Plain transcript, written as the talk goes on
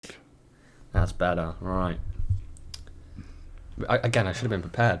That's better. Right. Again, I should have been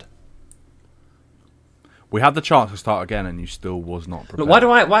prepared. We had the chance to start again, and you still was not prepared.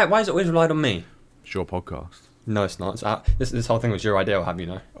 Look, why is it always relied on me? It's your podcast. No, it's not. This whole thing was your idea, have you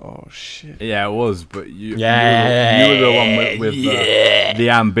know? Oh shit. Yeah, it was, but you were the one with the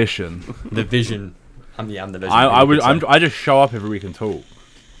ambition. The vision. I'm the vision. I just show up every week and talk.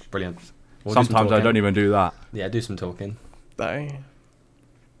 Brilliant. We'll do some Sometimes I talking. don't even do that. Yeah, do some talking. Dang.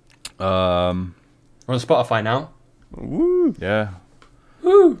 We're on Spotify now. Woo. Yeah.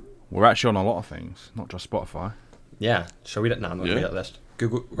 Woo! We're actually on a lot of things, not just Spotify. Yeah. Shall we read it? No, I'm not going to Yeah. read that list.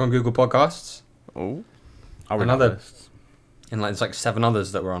 We're on Google Podcasts. Oh. I'll read Another- that list. And there's like 7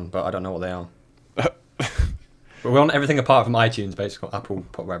 others that we're on, but I don't know what they are. But we're on everything apart from iTunes, basically. Apple,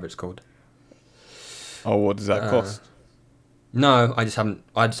 whatever it's called. Oh, what does that cost? No, I just haven't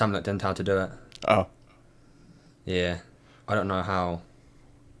looked into how to do it. Oh. Yeah. I don't know how.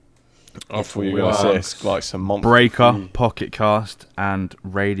 I thought you we were going to say are it's like some month. Breaker, Pocket Cast, and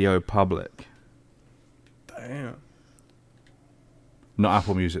Radio Public. Damn. Not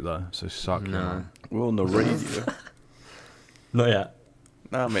Apple Music though, so suck. you No. know. We're on the radio. Not yet.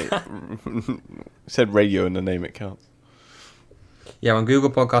 Nah, mate. It said radio in the name, it counts. Yeah, on Google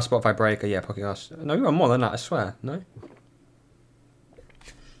Podcast, Spotify, Breaker, yeah, Pocket Cast. No, you're on more than that, I swear. No?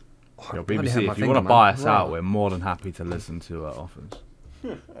 Oh, Yo, I bloody hurt BBC, my if you finger, want to man. buy us Right. out, we're more than happy to listen to offers.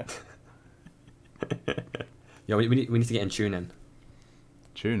 Yeah, we need to get in tune in.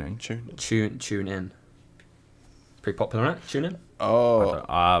 Tuning? Tune in. It's pretty popular, right? Tune in. Oh,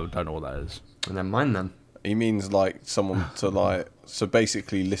 I don't know what that is. And then mine then. he means like someone to like, so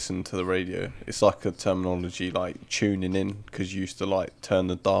basically listen to the radio. It's like a terminology like tuning in, because you used to like turn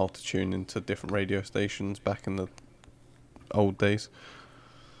the dial to tune into different radio stations back in the old days.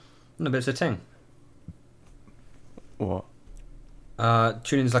 No, but it's a thing. What?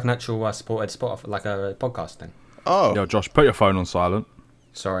 Tune in is like an actual supported spot, like a podcast thing. Oh, Yo, Josh, put your phone on silent.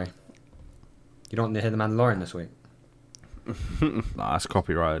 Sorry. You don't want to hear the Mandalorian this week? Nah, that's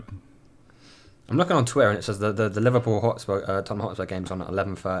copyrighted. I'm looking on Twitter and it says the Liverpool Hotspur, Tottenham Hotspur game's on at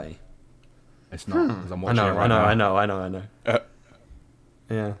 11:30. It's not, because I'm I watching know, it right I now. know.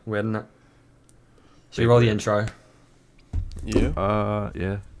 Yeah, weird, isn't it? Should we roll the intro? yeah.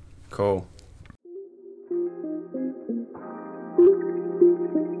 Yeah. Cool.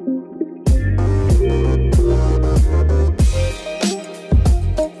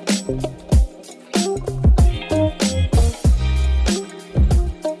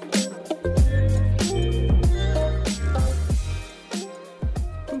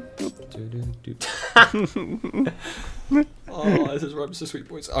 Oh, this is rubs the sweet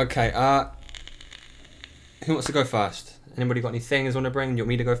boys. Okay, who wants to go first? Anybody got any things want to bring? You want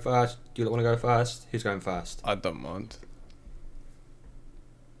me to go first? Do you want to go first? Who's going first? I don't mind.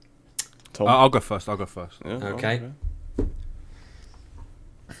 Tom? I'll go first. Yeah, Okay.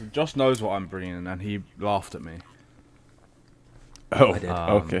 Josh knows what I'm bringing, and he laughed at me. Oh, I did.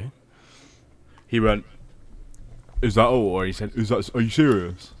 okay. He went, "Is that all?" Or he said, Are you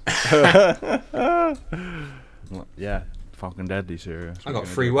serious?" I'm like, yeah, fucking deadly serious. I What got are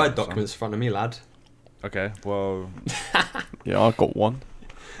you 3 gonna do Word about it, son? documents in front of me, lad. Okay, well, Yeah, I got one.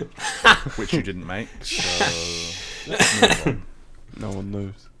 which you didn't make. So let's move on. No one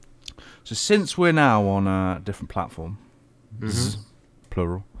knows. So since we're now on a different platform,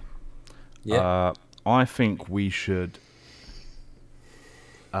 plural, Yeah. I think we should.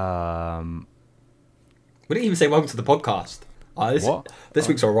 We didn't even say welcome to the podcast. What? This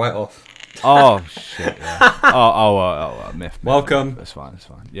week's a write-off. Oh shit! Yeah. Myth. Welcome. That's fine. That's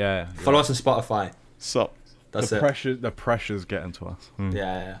fine. Yeah. Follow us on Spotify. Sup? That's the it. pressure. The pressure's getting to us.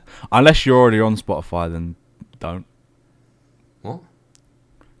 Yeah. Unless you're already on Spotify, then don't. What?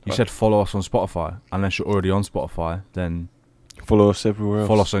 You said follow us on Spotify. Unless you're already on Spotify, then Follow us everywhere else.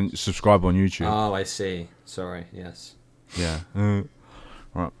 follow us and subscribe on YouTube. Oh, I see. Sorry. Yes. Yeah.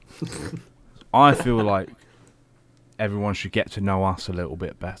 Right. I feel like everyone should get to know us a little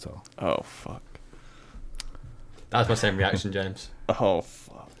bit better. Oh, fuck. That's my same reaction, James. Oh,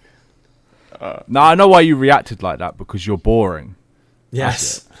 fuck. Now I know why you reacted like that, because you're boring.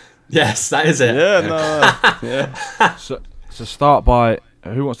 Yes. Yes, that is it. Yeah, no. Yeah. So start by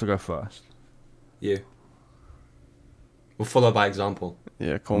who wants to go first? You. We'll follow by example.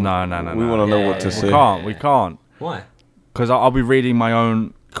 Yeah, come on. No. We want to know Yeah, what to yeah, say. We can't, Why? because I'll be reading my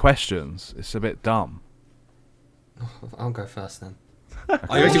own questions. It's a bit dumb. I'll go first then.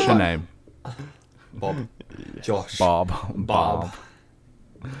 What's your name? Bob. Josh. Bob. Bob.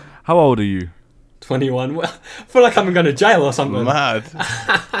 How old are you? 21. Well, I feel like I'm going to jail or something. Mad.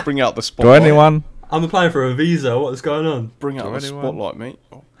 Bring out the Got spotlight. anyone? I'm applying for a visa. What's going on? Bring out the anyone? spotlight, mate.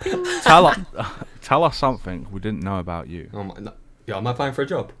 Oh, Tell us something we didn't know about you. Oh my, no. Yeah, I'm applying for a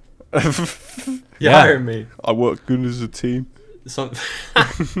job. Yeah. You're hiring me. I work good as a team. Some,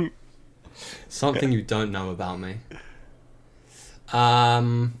 something you don't know about me.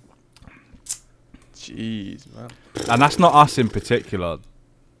 Jeez, man. And that's not us in particular,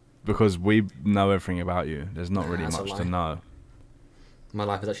 because we know everything about you. There's not really That's a much lie. to know. My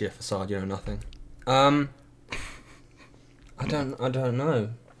life is actually a facade. You know nothing. I don't know.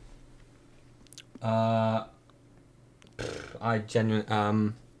 I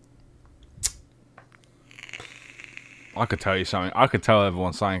genuinely I could tell you something. I could tell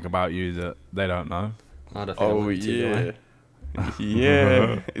everyone something about you that they don't know. I don't think I Oh want to, do yeah. I?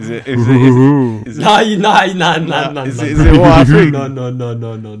 Yeah. Is it? Is it? No. Is it what I think? No.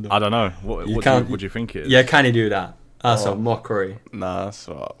 I don't know. What do you think it is? Yeah, can you do that? That's Oh. a mockery. Nah, that's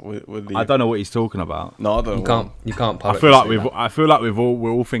alright. We'll leave. I don't know what he's talking about. No, I don't. You can't. You can't. I publicly feel like say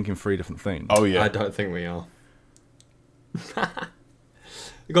we're all thinking three different things. Oh that. yeah. I don't think we are.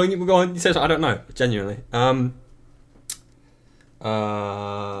 Go on. You say something. I don't know. Genuinely.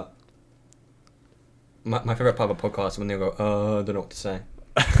 My favorite part of a podcast is when they go, I don't know what to say.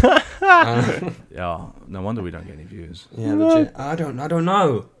 Yeah. No wonder we don't get any views. Yeah, legit. I don't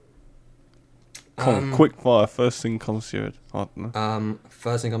know. Come on, quick fire. First thing comes to your head. I don't know.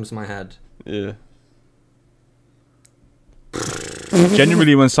 First thing comes to my head. Yeah.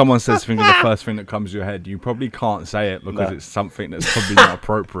 Genuinely, when someone says things, the first thing that comes to your head, you probably can't say it because No. it's something that's probably not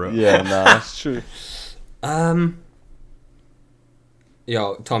appropriate. Yeah, nah, that's true.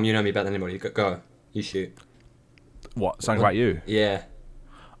 Yo, Tom, you know me better than anybody. Go. You shoot. What? Something about you? Yeah.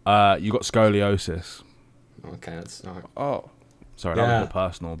 You got scoliosis. Okay, that's alright. Oh, Sorry, that Yeah. was a bit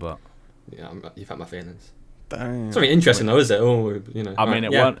personal, but Yeah, you've had my feelings. damn. Something interesting though, is it? Oh, you know. I mean,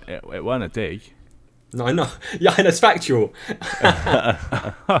 it alright, it weren't a dig. No, I know. Yeah, and it's factual.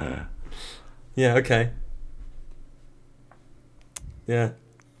 Yeah. Okay. Yeah.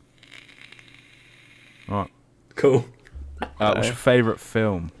 Right. Cool. What's your favourite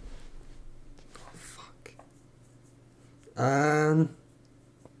film? Um.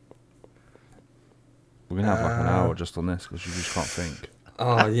 We're gonna have like an hour just on this because you just can't think.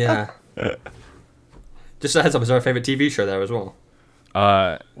 Oh yeah. Just a heads up, is there a favourite TV show there as well?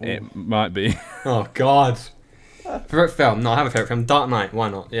 It might be. Oh God. Favorite film? No, I have a favorite film. Dark Knight. Why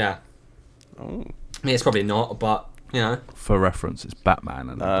not? Yeah. Oh. I mean, it's probably not, but you know. For reference, it's Batman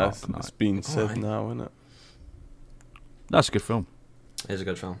and the Nah, Dark it's Knight. been said Alright. now, isn't it? That's a good film. It's a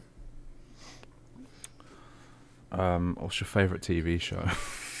good film. What's your favourite TV show?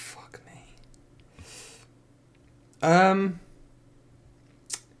 Fuck me.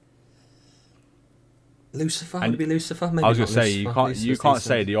 Lucifer And would be Lucifer. Maybe I was not gonna say Lucifer. you Lucifer's can't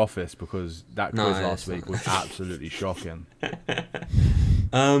say decent. The Office because that No, quiz it's last week not. was absolutely shocking.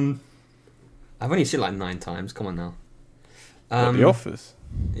 I've only seen it like 9 times. Come on now. What, The Office.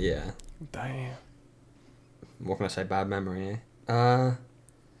 Yeah. Damn. What can I say? Bad memory. Eh?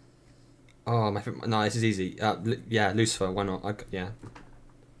 No, this is easy. Yeah, Lucifer. Why not? Yeah.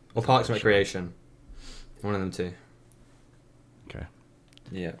 Or Parks and Recreation. One of them two. Okay.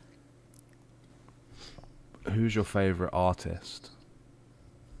 Yeah. Who's your favourite artist?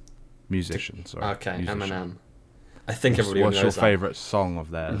 Musician, sorry. Okay, Musician. Eminem. I think everybody What's your knows that. favourite song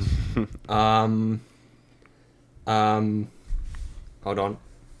of theirs? Hold on.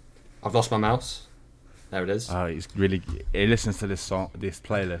 I've lost my mouse. There it is. He listens to this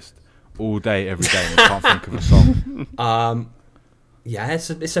playlist all day, every day, and he can't think of a song. Yeah, this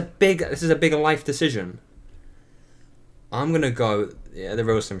is a big life decision. I'm gonna go. Yeah, the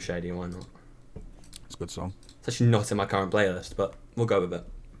real Slim Shady. Why not? It's a good song. It's actually not in my current playlist, but we'll go with it.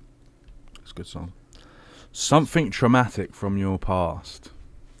 It's a good song. Something traumatic from your past.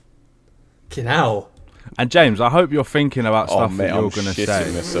 Fucking hell. And James, I hope you're thinking about Oh stuff mate, that you're I'm gonna shitting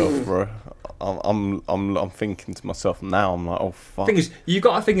say. myself, bro. I'm thinking to myself now. I'm like, oh fuck. Thing is, you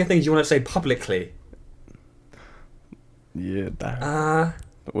got to think of things you want to say publicly. Yeah, damn.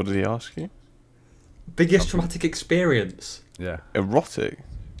 What did he ask you? Biggest traumatic experience. Yeah. Erotic.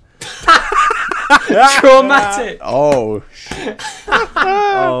 Traumatic. Oh.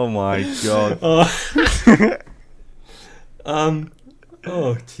 Oh my god.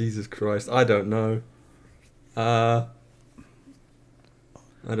 Oh Jesus Christ! I don't know. I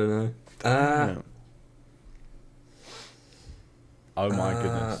don't know. Yeah. Oh my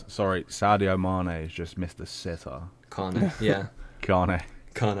goodness. Sorry, Sadio Mane has just missed a sitter. Kane. Yeah. Kane.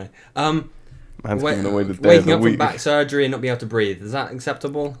 Kane. Man's giving away the day of Waking the up from week. back surgery and not being able to breathe. Is that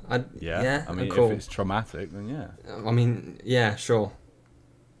acceptable? Yeah. I mean, cool. if it's traumatic, then yeah. I mean, yeah, sure.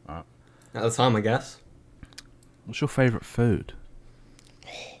 Alright. At the time, I guess. What's your favourite food?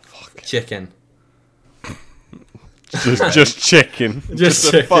 Chicken. Just chicken. Just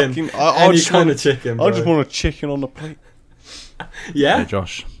a chicken. fucking. I Any just kind want. of chicken, bro. I just want a chicken on the plate. Yeah? Hey,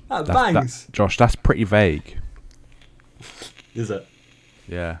 Josh. That That's- bangs. Josh, that's pretty vague. Is it?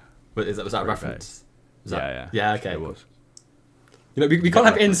 Yeah. But was that a Very reference? Is that, Yeah. Yeah, okay. It cool. was. You know, we can't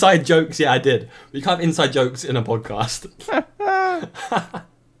have inside jokes. Yeah, I did. We can't have inside jokes in a podcast.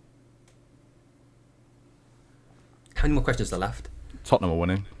 How many more questions are left? Tottenham are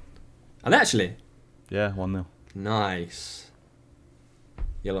winning. And actually, Yeah, 1-0. nice.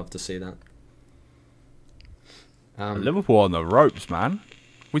 You'll love to see that. Liverpool on the ropes, man.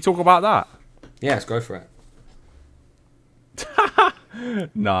 We talk about that. Yeah, let's go for it.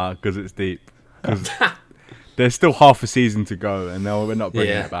 Nah, because it's deep. Because there's still half a season to go, and they'll end up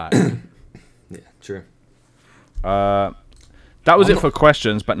bringing Yeah. it back. Yeah, true. That was it for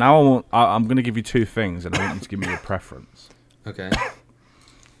questions, but now I'm going to give you two things, and I want you to give me your preference. Okay.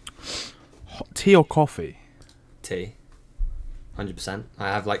 Tea or coffee? Tea. 100%. I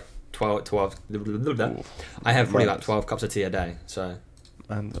have like 12 I have probably like Madness. 12 cups of tea a day, so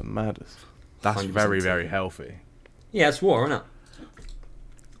And the maddest. That's 100% very, tea. very healthy. yeah, it's water, isn't it?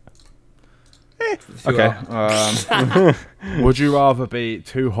 Few Okay. hours. Would you rather be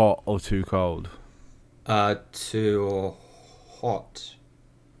too hot or too cold? Too hot.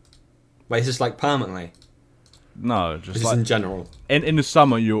 Wait, is this like permanently? No, Is just this like in general? in the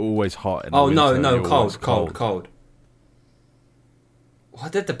summer you're always hot. In the Oh no, winter, no, you're always cold. Well,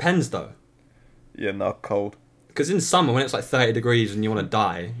 that depends though. Yeah, not cold. Because in summer, when it's like 30 degrees and you want to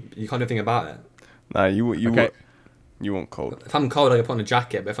die, you can't do anything about it. Nah, you Okay. you want cold. If I'm cold, I can put on a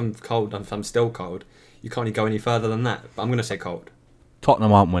jacket. But if I'm cold, if I'm still cold, you can't really go any further than that. But I'm gonna say cold.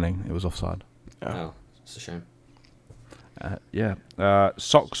 Tottenham aren't winning. It was offside. Yeah. Oh, it's a shame. Yeah.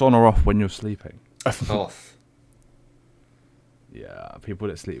 Socks on or off when you're sleeping? Off. Yeah, people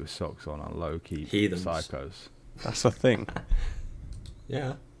that sleep with socks on are low key Heathens. psychos. That's a thing.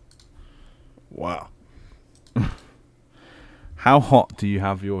 Yeah. Wow. How hot do you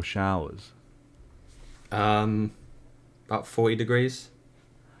have your showers? About 40 degrees.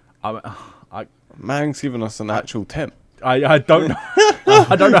 I Man's given us an actual temp. I don't know.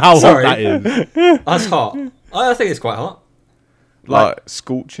 I don't know how hot Sorry. that is. That's hot. I think it's quite hot. Like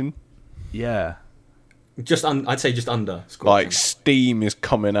scorching. Yeah. I'd say just under. scorching. Like steam is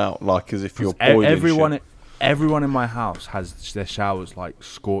coming out like as if you're boiling Everyone in my house has their showers like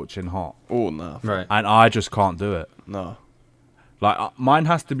scorching hot, Oh no. Right. and I just can't do it. No. Like mine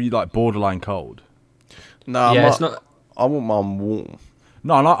has to be like borderline cold. No, Yeah, it's not. I want mine warm.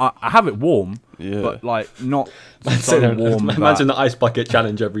 No, I have it warm, Yeah. but like not so warm. Imagine that- the ice bucket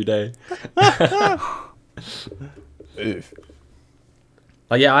challenge every day. Oof.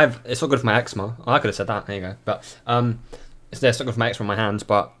 Like, yeah, it's not good for my eczema. Oh, I could have said that. There you go. But it's not good for my eczema in my hands.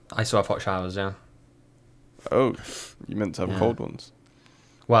 But I still have hot showers. Yeah. Oh, you meant to have Yeah. cold ones.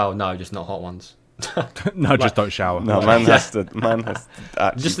 Well, no, just not hot ones. no, just don't shower. No, man has to. Man has to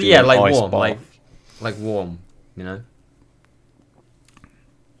actually. Just do yeah, an like ice warm, bath. like warm. You know.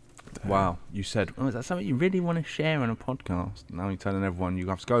 Wow, you said, oh, is that something you really want to share on a podcast? Now you're telling everyone you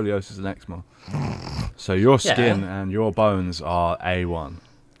have scoliosis and eczema. So your skin and your bones are A1.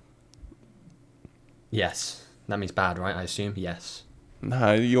 Yes, that means bad, right? I assume. Yes.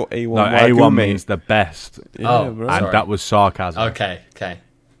 No, you're A1. No, A1 Wagyu, means the best. Yeah, Oh, bro. And Sorry. that was sarcasm. Okay.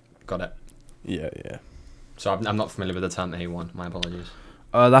 Got it. Yeah. So I'm not familiar with the term A1. My apologies.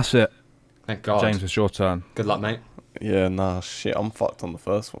 That's it. Thank God. James, it's your turn. Good luck, mate. Yeah, nah, shit. I'm fucked on the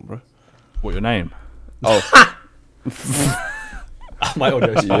first one, bro. What, your name? Oh, My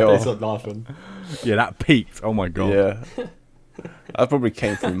audio is Yo. They start laughing. Yeah, that peaked. Oh my God. yeah. That probably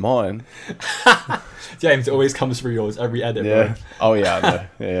came through mine. James, it always comes through yours every edit. Yeah. Bro. Oh yeah,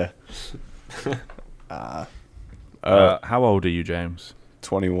 I know. Yeah. How old are you, James?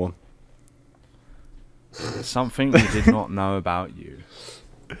 21. Something we did not know about you.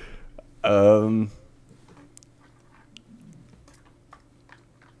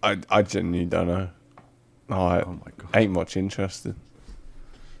 I genuinely don't know. No, I Oh my God. ain't much interested.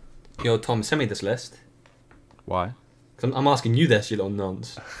 Yo, Tom, send me this list. Why? 'Cause I'm asking you this, you little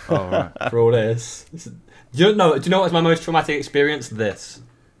nonce. Oh, right. For all this. Do you know what's my most traumatic experience? This.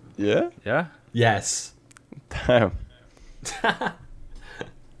 Yeah. Yeah? Yes. Damn.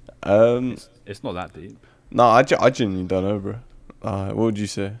 It's not that deep. No, I genuinely don't know, bro. What would you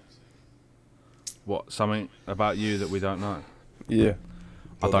say? What, something about you that we don't know? Yeah.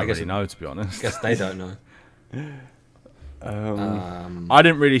 I Well, don't I guess really know, to be honest. Guess they don't know. Um. I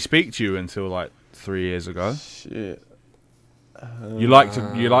didn't really speak to you until like 3 years ago. Shit. You like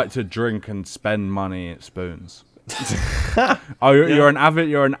to drink and spend money at Spoons. Oh, you're an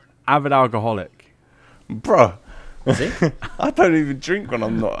avid alcoholic. Bruh. Is he? I don't even drink when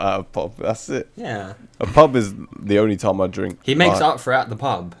I'm not at a pub. That's it. Yeah. A pub is the only time I drink. He makes Like, up for it at the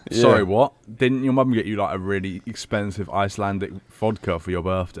pub. Yeah. Sorry, what? Didn't your mum get you like a really expensive Icelandic vodka for your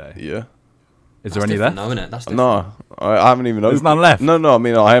birthday? Yeah. Is there any left? No, innit? That's different. No, I haven't even opened. There's none left. No, I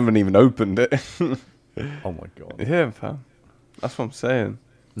mean I haven't even opened it. Oh my god. Yeah, fam. That's what I'm saying.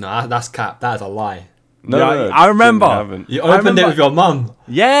 No, that's cap. That is a lie. No, Yeah, no, I remember. genuinely haven't. You opened it remember- with your mum.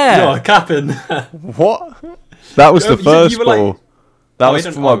 Yeah. You're capping. What? That was No, the first you were like- ball. That Oh, was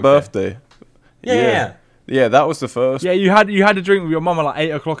you for don't- my oh, okay. birthday. yeah. Yeah, that was the first. Yeah, you had a drink with your mum at like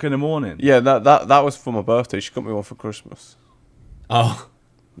 8 o'clock in the morning. Yeah, that was for my birthday. She got me one for Christmas. Oh.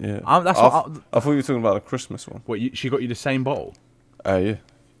 Yeah. That's I, what. I thought you were talking about the Christmas one. She got you the same bottle. Yeah.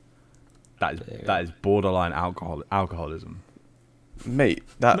 That is borderline alcoholism. Mate,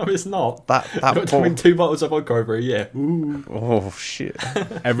 that No, it's not. that You're not bottle. doing 2 bottles of vodka over a year. Ooh. Oh shit.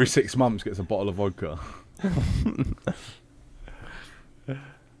 Every 6 months gets a bottle of vodka.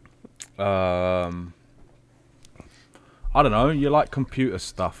 I don't know. You like computer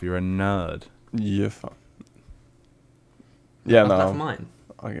stuff. You're a nerd. Yeah, fam. Yeah, That's no. mine.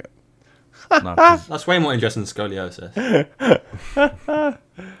 I get. No, 'cause That's way more interesting than scoliosis.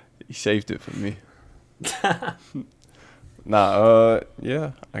 You saved it for me.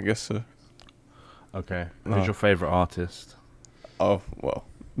 Yeah, I guess so. okay. No. Who's your favorite artist? Oh well,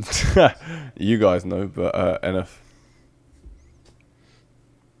 you guys know, but NF.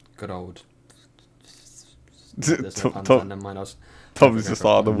 Good old. There's no puns Tom- on them, mine. I was- Tom's just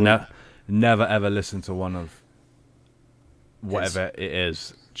out of the wood. Never ever listen to one of whatever it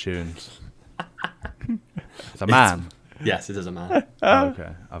is tunes. It's a man. Yes, it is a man. Oh,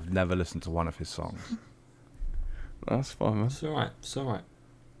 okay. I've never listened to one of his songs. That's fine, man. It's alright. It's alright.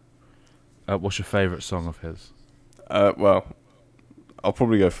 What's your favourite song of his? Well, I'll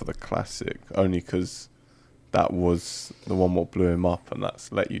probably go for the classic, only because that was the one what blew him up, and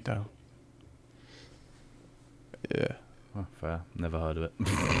that's "Let You Down." Yeah, Oh, fair. Never heard of it.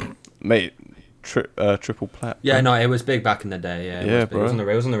 mate, triple plat. Yeah, no, it was big back in the day. Yeah, Yeah, was big. It was on the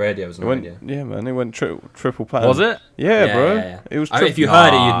radio. It was on the radio. It was on It the went, radio. yeah, man, it went triple plat. Was it? Yeah, bro. Yeah. It was. I mean, if you Nah.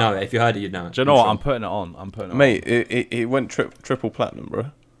 heard it, you'd know it. If you heard it, you'd know it. Do you know what? sure. I'm putting it on. Mate, it went triple platinum,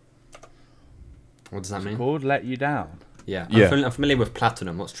 bro. What does that mean? Called Let You Down. Yeah, Yeah. I'm familiar with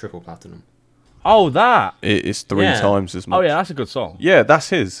platinum. What's triple platinum? Oh, that. It's 3 Yeah. times as much. Oh, yeah, that's a good song. Yeah, that's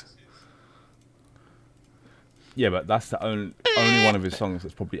his. Yeah, but that's the only one of his songs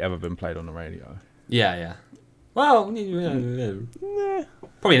that's probably ever been played on the radio. Yeah, yeah. Well, probably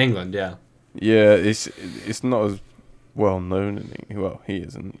in England. Yeah. Yeah, it's not as well known well, he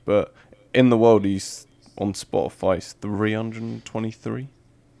isn't, but in the world he's on Spotify. It's 323.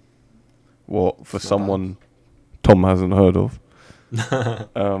 What for Not someone Tom hasn't heard of?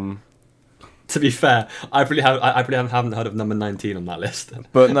 To be fair, I probably haven't heard of number 19 on that list.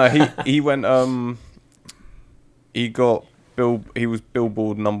 But no, he went he got he was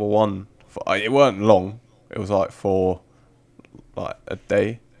Billboard #1 for it weren't long. It was like for like a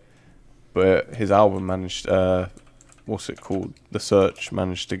day. But his album managed what's it called? The Search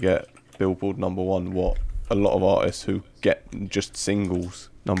managed to get Billboard #1, what a lot of artists who get just singles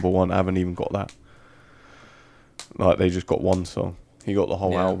 #1 haven't even got that. Like they just got one song. He got the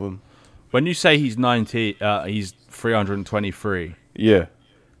whole Yeah. album. When you say he's 90, he's 323. Yeah. Does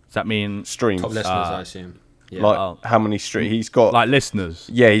that mean Streams. Top listeners, I assume. Yeah. Like Oh. how many he's got like listeners?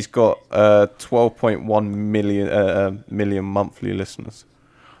 yeah, he's got 12.1 million monthly listeners.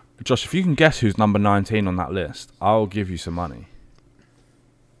 Josh, if you can guess who's number 19 on that list, I'll give you some money.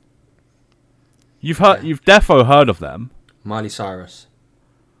 You've defo heard of them. Miley Cyrus.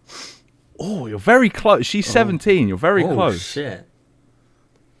 Oh, you're very close. She's 17. You're very Oh close. shit.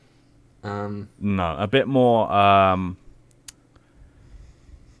 No, a bit more.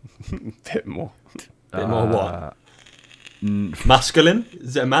 Bit more. Bit more what? n- Masculine?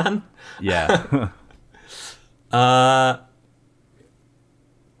 Is it a man? Yeah.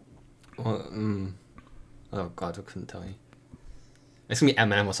 Oh god, I couldn't tell you. It's gonna be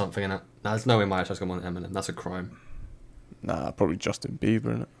Eminem or something, innit? No, there's no way Miley Cyrus gonna want Eminem. That's a crime. Nah, probably Justin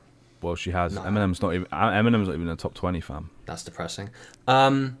Bieber, innit? Well, she has. Nah. Eminem's not even in the top 20, fam. That's depressing.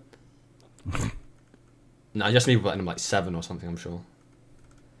 No, Justin Bieber like 7 or something, I'm sure.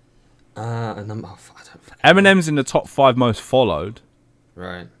 A number. Oh, I don't. Eminem's in the top 5 most followed.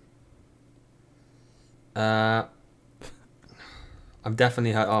 Right. I've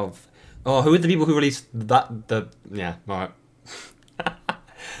definitely heard of. Oh, who are the people who released that? Yeah, alright.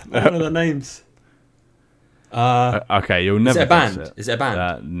 What are their names? Okay, you'll Is never it a guess band? it. Is it a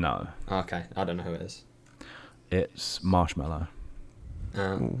band? No, Okay, I don't know who it is. it's Marshmallow.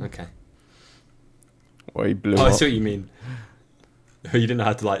 Okay. Well, he blew Oh, I up. see what you mean. You didn't know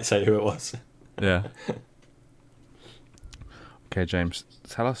how to like say who it was. Yeah. Okay, James,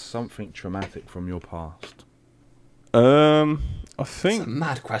 tell us something traumatic from your past. I It's think. a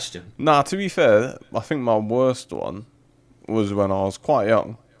mad question. Nah, to be fair, I think my worst one was when I was quite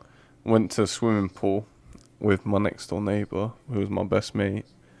young. Went to a swimming pool with my next door neighbour, who was my best mate,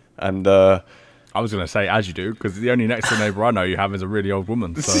 and I was going to say, as you do, because the only next door neighbour I know you have is a really old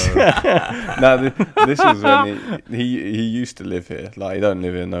woman. So no, this was when he used to live here. Like, he don't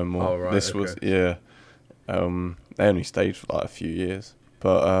live here no more. Oh, right, This was they only stayed for like a few years,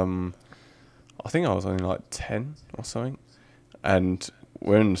 but I think I was only like 10 or something, and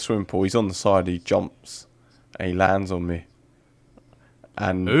we're in the swimming pool. He's on the side. He jumps, and he lands on me.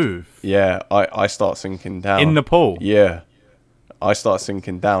 And oof. yeah, I start sinking down In the pool? Yeah, I start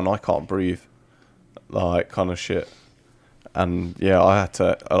sinking down. I can't breathe, like, kind of shit. And yeah, I had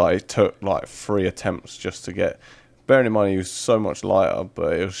to. It took like 3 attempts just to get. Bearing in mind, he was so much lighter,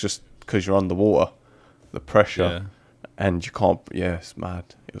 but it was just because you're underwater, the pressure, and you can't. Yeah, it's mad.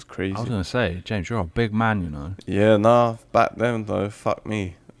 It was crazy. I was going to say, James, you're a big man, you know. Yeah, nah. Back then though, fuck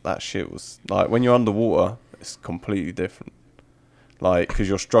me. That shit was like, when you're underwater, it's completely different. Like, because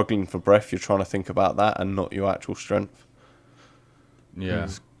you're struggling for breath, you're trying to think about that and not your actual strength. Yeah.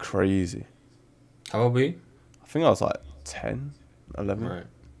 It's crazy. How old were you? I think I was like 10, 11. Right.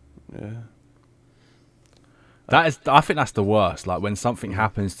 Yeah. I think that's the worst. Like when something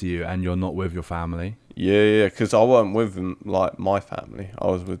happens to you and you're not with your family. Yeah, because I wasn't with them, like, my family. I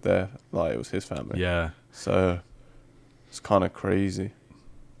was with their, like, it was his family. Yeah. So it's kind of crazy.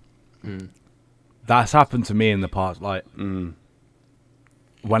 That's happened to me in the past. Like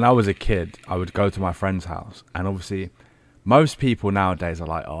when I was a kid, I would go to my friend's house, and obviously most people nowadays are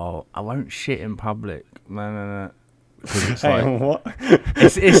like, "Oh, I won't shit in public." No. 'Cause it's Hang like, on, what?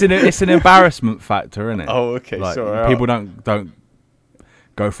 it's an embarrassment factor, isn't it? Oh, okay, Like, sorry. people don't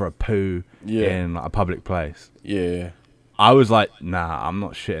go for a poo Yeah. in like, a public place. Yeah. I was like, nah, I'm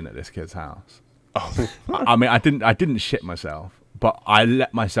not shitting at this kid's house. Oh. I mean, I didn't shit myself, but I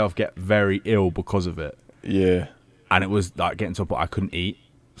let myself get very ill because of it. Yeah. And it was like getting to a point I couldn't eat.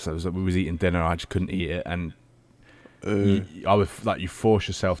 So it was like we was eating dinner, I just couldn't eat it, and I would like, you force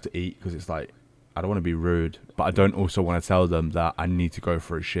yourself to eat because it's like, I don't want to be rude, but I don't also want to tell them that I need to go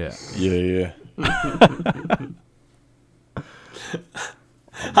for a shit. Yeah.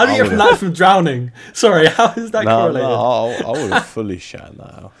 How do you get from that from drowning? Sorry, how is that correlated? I would have fully shat in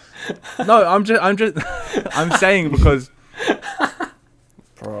that house. No, I'm I'm saying because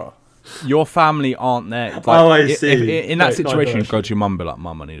Bruh. your family aren't there. Like, Oh, I if see. in that Right, situation, you diversion. go to your mum and be like,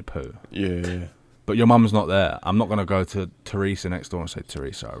 "Mum, I need a poo." Yeah. But your mum's not there. I'm not going to go to Teresa next door and say,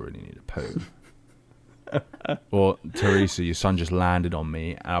 "Teresa, I really need a poo." Or, "Teresa, your son just landed on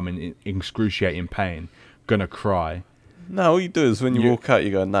me and I'm in excruciating pain. Gonna cry." No, all you do is when you You- walk out,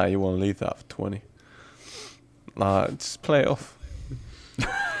 you go, nah, you want to leave that for 20. Nah, just play it off.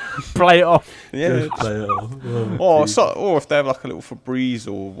 Play it off. Yeah. Just play it off. Oh, Or, geez. or if they have like a little Febreze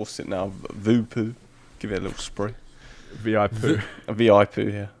or what's it now, Voopoo, give it a little spray. VI poo. A VI poo,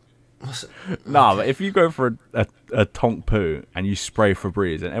 yeah. What's it? Nah, but if you go for a tonk poo and you spray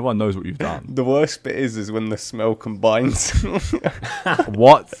Febreze, then everyone knows what you've done. The worst bit is when the smell combines.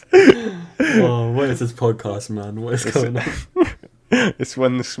 What? Oh, what is this podcast, man? What is going on? It's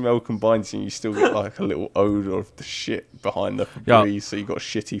when the smell combines and you still get like a little odour of the shit behind the Yeah. Febreze, so you got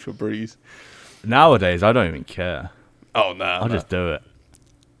shitty Febreze. Nowadays, I don't even care. Oh, nah. I'll just do it.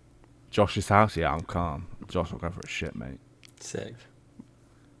 Josh's house, yeah, I'm calm. Josh will go for a shit, mate. Sick.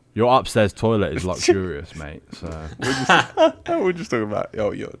 Your upstairs toilet is luxurious, mate. So We're just talking about,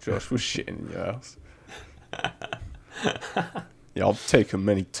 yo, Josh was shitting in your house. Yeah, I've taken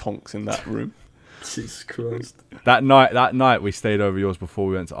many tonks in that room. Jesus Christ. that night we stayed over yours before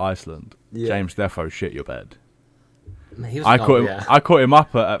we went to Iceland. Yeah. James Defo shit your bed. Man, he was I oh, caught him. yeah. I caught him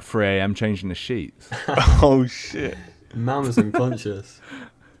up at 3 a.m. changing the sheets. Oh shit! Man was unconscious.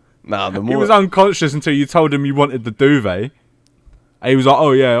 Nah, the He more was unconscious until you told him you wanted the duvet. And he was like,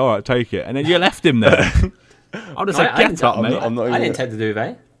 "Oh yeah, all right, take it." And then you left him there. I'll just say, "Get up, mate." I'm not I even- didn't take the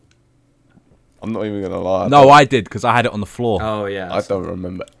duvet. I'm not even gonna lie. No, I did because I had it on the floor. Oh yeah. I don't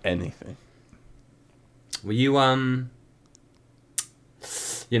remember anything. Were you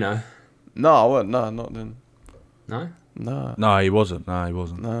you know, No, I wasn't. No, not then. no? No, No, he wasn't. No, he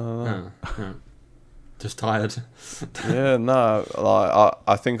wasn't. no. No. No. Just tired. Yeah, no. Like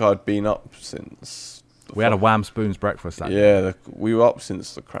I think I'd been up since We had a Wham Spoons breakfast that day. Yeah, we were up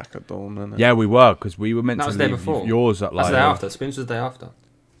since the crack of dawn, innit? Yeah, we were, because we were meant That to was the day leave before. yours at That's like... the day after. Spoons was the day after.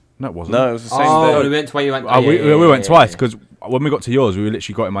 No, it wasn't. No, it was the same Oh, day. we went to where you went. We went twice, because when we got to yours, we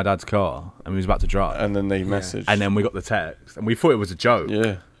literally got in my dad's car, and we was about to drive. And then they messaged. And then we got the text, and we thought it was a joke.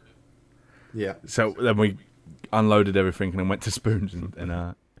 Yeah. Yeah. So then we unloaded everything and then went to Spoons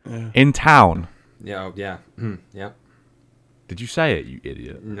Yeah. in town. Yeah. Oh, yeah. Yeah. Did you say it, you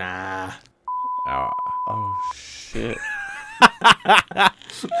idiot? Nah. Oh, Oh, shit.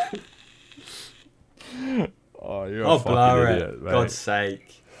 you're Oh, a fucking blur idiot, it. mate. God's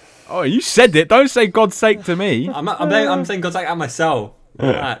sake. Oh, you said it. Don't say God's sake to me. I'm saying God's sake at myself.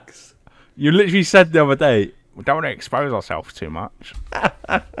 Relax. You literally said the other day, we don't want to expose ourselves too much.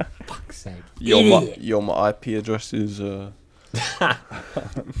 Fuck's sake. Your my IP address is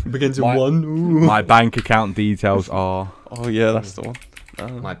Begins in My- one. Ooh. My bank account details are... Oh yeah, that's the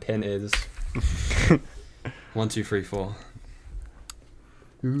one. My pin is 1 2 3 4.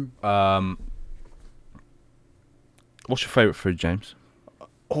 What's your favourite food, James?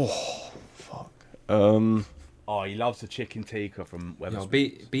 Fuck. Oh, he loves the chicken tikka from Yo,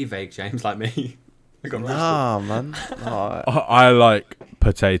 be vague, James, like me. I got roasted. Nah, man. Nah, I like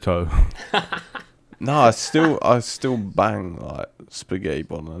potato. nah. I still bang like spaghetti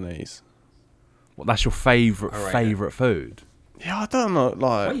bolognese. Well, that's your favourite Alright, favourite food? Yeah, I don't know. What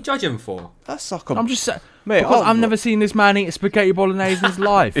are you Like judging for? that's like a I'm just saying, mate. because I've never seen this man eat spaghetti bolognese in his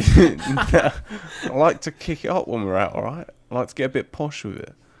life. I like to kick it up when we're out. All right. I like to get a bit posh with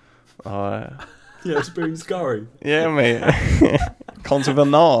it. Alright. Yeah, spoon's curry. Yeah, mate. Cons with a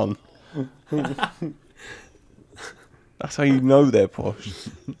naan. That's how you know they're posh.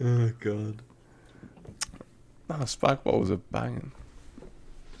 Oh god. Nah, spag bowls are banging.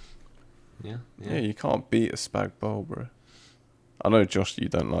 Yeah. Yeah, you can't beat a spag bowl, bro. I know, Josh, you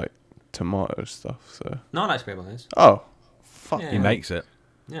don't like tomato stuff, so. No, I like spaghetti bolognese. Oh, fuck. Yeah. He makes it.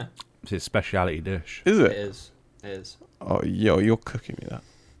 Yeah. It's his speciality dish. Is It it? is. It is. Oh, yo, you're cooking me that.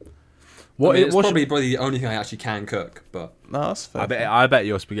 What? I mean, it's what's probably the only thing I actually can cook, but No, that's fair. I bet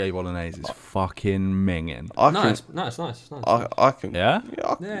your spaghetti bolognese is fucking minging. I no, can. it's nice. It's nice. I can. Yeah?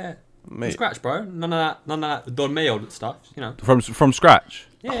 Yeah, I can, Yeah. From mate. scratch, bro. None of that Don Mayo stuff, you know. From scratch.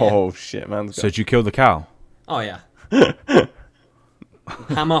 Yeah. Oh shit, man. So did you kill the cow? Oh yeah.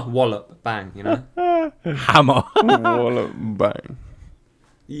 Hammer, wallop, bang, you know. Hammer. Wallop, bang.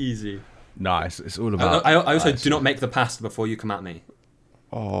 Easy. Nice. It's all about. I also do not make the pasta before you come at me.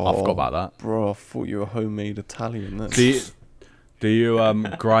 Oh, I forgot about that. Bro, I thought you were homemade Italian. Then. Do you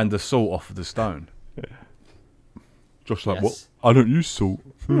grind the salt off of the stone? Just like Yes. what? I don't use salt.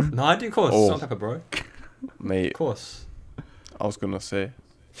 No, I do, of course. Oh. Salt and pepper, bro. Of Mate, course. I was gonna say, A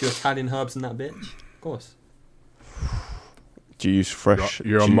few Italian herbs in that bitch. Of course. do you use fresh?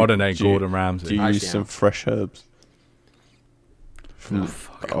 You're a do you- modern day do you- Gordon Ramsay. Do you Actually, use some am. fresh herbs? From No.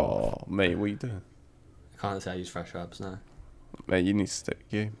 Fuck off. oh, mate, what are you doing? I can't say I use fresh herbs, no. Mate, you need to stick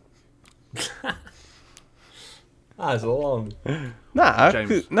game. That's long. Nah,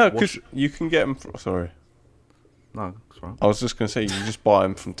 James, no, what's- because you can get them. Sorry, No, that's right. I was just gonna say you just buy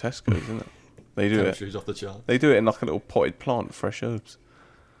them from Tesco's, isn't it? They do it. Chemistry's off the chart. They do it in like a little potted plant, fresh herbs.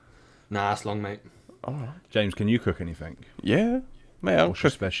 Nah, that's long, mate. All right. James, can you cook anything? Yeah, mate, I'll What's your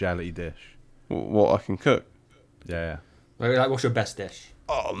cook speciality dish? what I can cook. Yeah. Like, what's your best dish?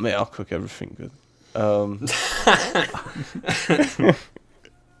 Oh, mate, I'll cook everything good.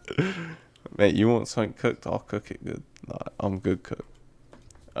 Mate, you want something cooked? I'll cook it good. Like, I'm good cook.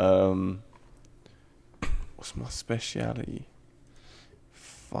 What's my speciality?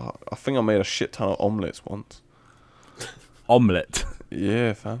 Fuck, I think I made a shit ton of omelettes once. Omelette.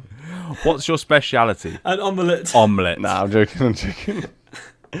 Yeah, fam. What's your speciality? An omelette. Omelette. Nah, I'm joking.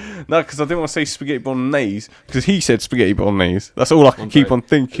 No, because I didn't want to say spaghetti bolognese because he said spaghetti bolognese. That's all I can I'm keep sorry. on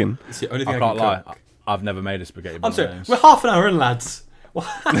thinking. It's the only I thing can't can lie. cook. I've never made a spaghetti I'm sorry. bolognese. We're half an hour in, lads. No,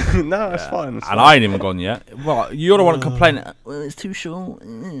 that's fine. That's And fine. I ain't even gone yet. Well, you're the one complaining. Well, it's too short.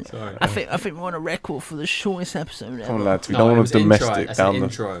 Sorry. I think we're on a record for the shortest episode Come on, ever. lads. We No, don't it want was a an intro. domestic That's an down the.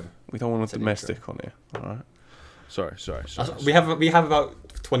 intro. We don't want It's a an domestic on here. All right. Sorry. We have about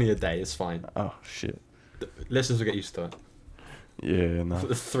 20 a day. It's fine. Oh shit. The listeners will get used to it. Yeah, no.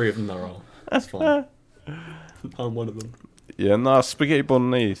 There's 3 of them that are all. It's fine. I'm one of them. Yeah, no, spaghetti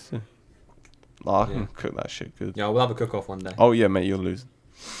bolognese. No, I can Yeah. cook that shit good. Yeah, we'll have a cook-off one day. Oh yeah, mate, you're losing.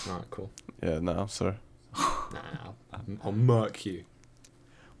 Alright, cool. Yeah, no, I'm sorry. Nah, I'll murk you.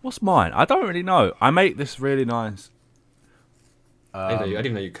 What's mine? I don't really know. I make this really nice. I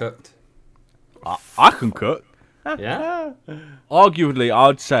didn't know you cooked. I can cook. Yeah? Arguably,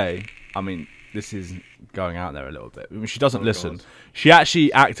 I'd say. I mean, this is going out there a little bit. I mean, she doesn't Oh, listen. God. She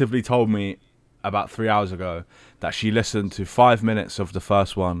actually actively told me about 3 hours ago that she listened to 5 minutes of the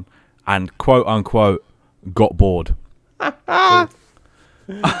first one and quote unquote got bored. To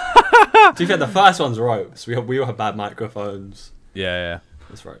be fair, the first one's ropes. We all have bad microphones. Yeah.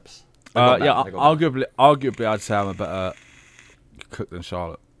 It's ropes. Arguably, I'd say I'm a better cook than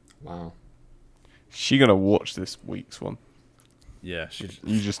Charlotte. Wow. She gonna watch this week's one. Yeah,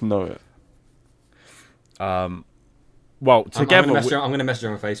 You just know it. Well, together I'm gonna message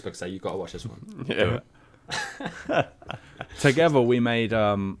her on Facebook. Say you got to watch this one. Yeah. together we made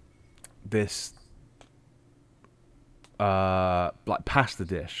this like pasta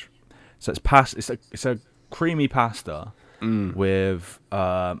dish. So it's a creamy pasta with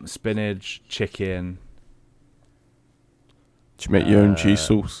spinach, chicken. Do you make your own cheese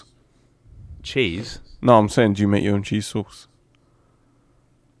sauce? Cheese? No, I'm saying, do you make your own cheese sauce?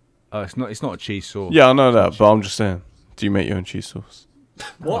 It's not a cheese sauce. Yeah, I know that, but I'm just saying, do you make your own cheese sauce?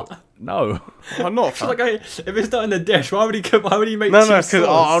 What? No. I'm not. It's like, if it's not in the dish, why would he make No, cheese because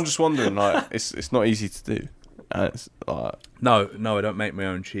sauce? I'm just wondering, like, it's not easy to do. And it's like, No, I don't make my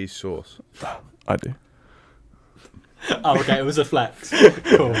own cheese sauce. I do. Oh, okay, it was a flex.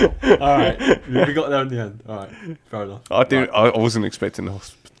 Cool. All right, we got there in the end. All right, fair enough. I do. Right. I wasn't expecting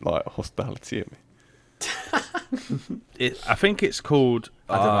hostility at me. I think it's called.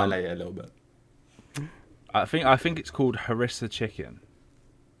 I did violate it a little bit. I think it's called harissa chicken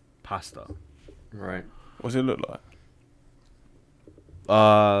pasta. Right. What does it look like?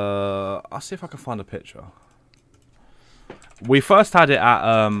 I'll see if I can find a picture. We first had it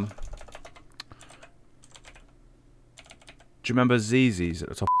at do you remember Zzz's at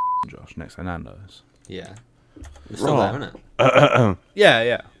the top of Josh next to Nando's? Yeah. It's still Right. there, isn't it?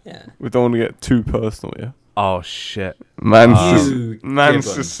 Yeah. Yeah. We don't want to get too personal, yeah. Oh shit. Man's You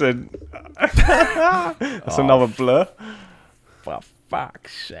just gibbon. said. That's another blur. For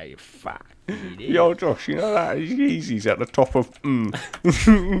fuck's sake, fuck. Yo, Josh, you know that Yeezy's at the top of.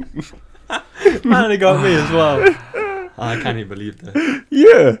 Man, they got me as well. I can't even believe that.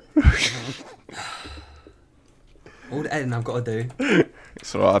 Yeah. All the editing I've got to do.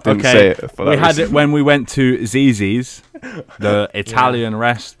 So I didn't Okay, say it. For that we had reason. it when we went to Zzz's, the Italian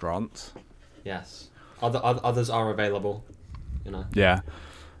restaurant. Yes. Others are available. You know. Yeah.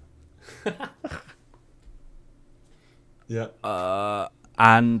 Yeah.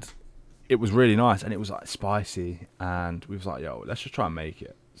 And it was really nice, and it was like spicy, and we was like, yo, let's just try and make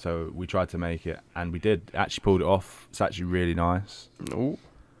it. So we tried to make it, and we did. Actually pulled it off. It's actually really nice. Ooh.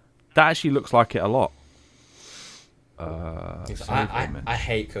 That actually looks like it a lot. I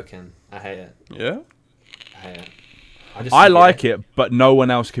hate cooking. I hate it. Yeah. I hate it. I like it, but no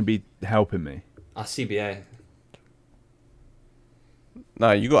one else can be helping me. I CBA.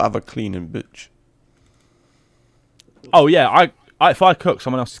 Nah, you gotta have a cleaning bitch. Oh yeah, I if I cook,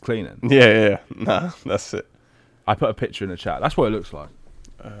 someone else is cleaning. Yeah. Nah, that's it. I put a picture in the chat. That's what it looks like.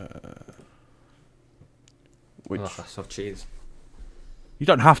 Which Ugh, soft cheese. You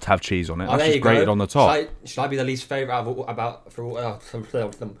don't have to have cheese on it. Oh, That's there just you grated go. on the top. Should I be the least favourite out of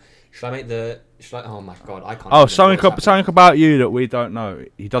should I make the? Oh my god, I can't. Oh, even know what's something about you that we don't know.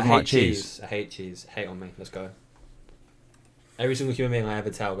 He I doesn't hate like cheese. I hate cheese. Hate on me. Let's go. Every single human being I ever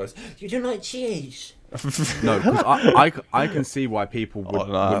tell goes, "You don't like cheese." No, because I can see why people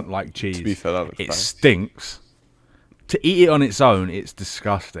wouldn't like cheese. To be fair, that looks it bad. stinks. To eat it on its own, it's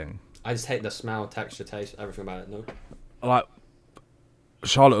disgusting. I just hate the smell, texture, taste, everything about it. No. Like,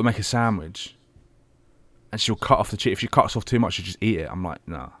 Charlotte will make a sandwich, and she'll cut off the cheese. If she cuts off too much, she'll just eat it. I'm like,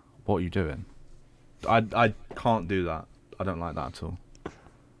 nah, what are you doing? I can't do that. I don't like that at all.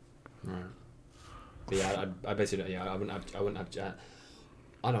 Right. But yeah, I basically I wouldn't have.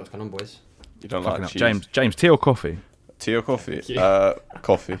 I know what's going on, boys. You don't Fucking like up. cheese. James, tea or coffee? Tea or coffee? Yeah.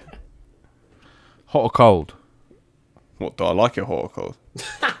 Coffee. Hot or cold? What, do I like it hot or cold?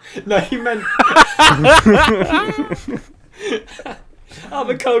 No, he meant. Have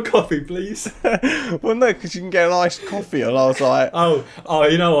a cold coffee, please. Well, no, because you can get an iced coffee, and I was like, Oh,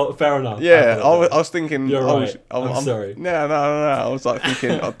 you know what? Fair enough. yeah, I was thinking. You're I was- right. I'm sorry. No. I was like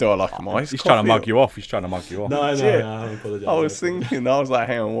thinking, do I like my iced He's coffee? trying to mug you off. He's trying to mug you off. No, I Shit. apologise. I was thinking, I was like,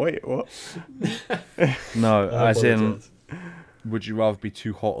 hang on, wait, what? No, I as in, apologise. would you rather be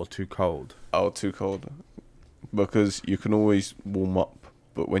too hot or too cold? Oh, too cold. Because you can always warm up,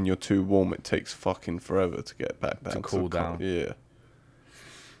 but when you're too warm, it takes fucking forever to get back down. cool down. Yeah.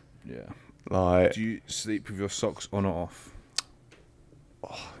 Yeah. Like, Do you sleep with your socks on or off?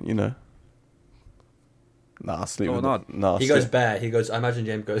 you know. Nah, I sleep Go with on, Nah, He goes bare. He goes. I imagine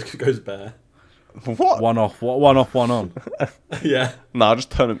James goes bare. What? One off, one off, one on. Yeah. Nah, I just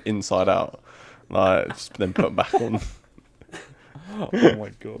turn them inside out. Like, just then put them back on. Oh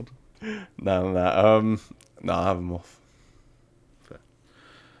my god. No. No, I have them off.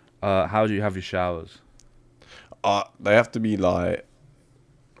 How do you have your showers? They have to be like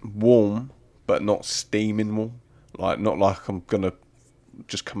warm, but not steaming warm. Like not like I'm gonna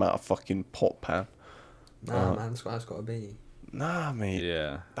just come out a fucking pot pan. Nah, man, that's what it's got to be. Nah, mate.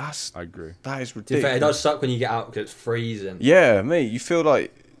 Yeah, That's I agree. that is To be fair, it ridiculous. does suck when you get out because it's freezing. Yeah, mate. You feel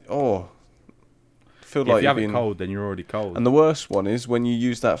like If like you have you're it being cold, then you're already cold. And the worst one is when you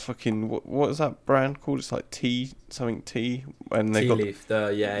use that fucking what is that brand called? It's like tea and they Tea got leaf,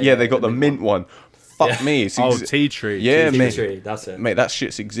 they got the mint one. Fuck Yeah. me, it's tea tree. Yeah, tea mate. tree, that's it. Mate, that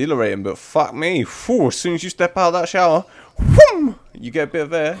shit's exhilarating, but fuck me. Phew, as soon as you step out of that shower, whoom, you get a bit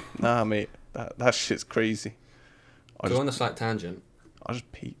of air. Nah, mate, that shit's crazy. Go on a slight tangent. I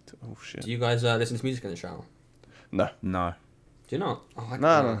just peeked. Oh shit. Do you guys listen to music in the shower? No. No. Do you not? Oh, I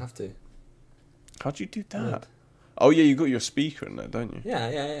No. have to. How'd you do that? Weird. Oh yeah, you got your speaker in there, don't you?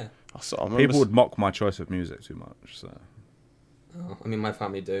 Yeah. I remember People would mock my choice of music too much. So. Oh, I mean, my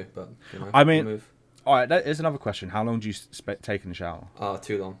family do, but you know. I mean- move. All right, that is another question. How long do you take in the shower? Oh,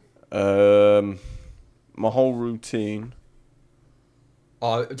 too long. My whole routine.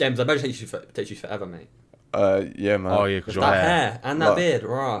 Oh, James, I bet it takes you forever, mate. Yeah, man. Oh yeah, because With your that hair. hair and that Like, beard,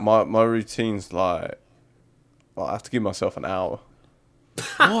 right? My routine's like, I have to give myself an hour.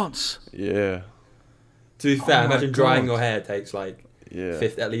 What? Yeah, To be fair, Oh my imagine drying God. your hair takes like yeah,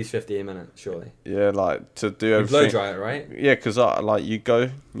 at least 15 minutes, surely. yeah. Like to do You everything. blow dry it, right? Yeah, because you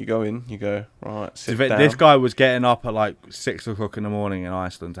go in, you go right. Sit down. This guy was getting up at like 6 o'clock in the morning in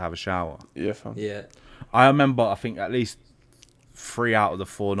Iceland to have a shower. Yeah, fam. Yeah. I remember, I think at least 3 out of the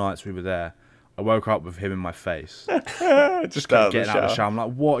 4 nights we were there, I woke up with him in my face. Just out of the Getting out of the shower. shower. I'm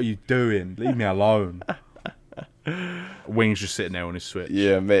like, what are you doing? Leave me alone. Wings just sitting there on his switch.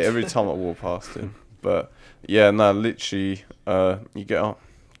 Yeah, mate. Every time I walk past him, but yeah, no, literally, you get up,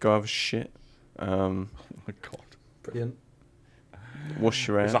 go have a shit, Oh my God. Brilliant. wash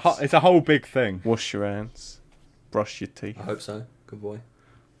your hands, It's a whole big thing. wash your hands, brush your teeth, I hope so. Good boy.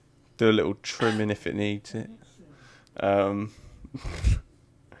 do a little trimming if it needs it.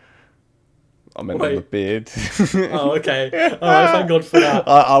 I meant on the Wait. beard. Oh, okay. Alright, thank God for that.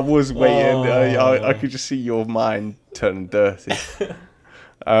 I was waiting. Oh. I could just see your mind turning dirty.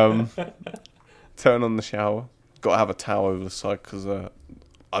 Turn on the shower. Got to have a towel over the side because I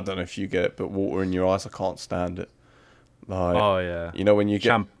don't know if you get it, but water in your eyes, I can't stand it. Like, Oh yeah. you know when you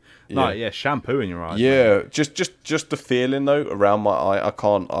get Shampoo in your eyes. man. yeah, just the feeling though around my eye. I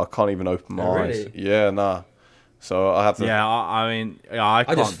can't even open my Oh, eyes. really? Yeah, nah. So I have to. Yeah, I mean, I I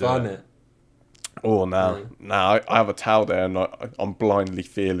can't just do fun it. it. Oh, now, Yeah. now I have a towel there, and I'm blindly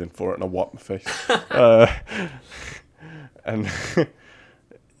feeling for it, and I wipe my face. And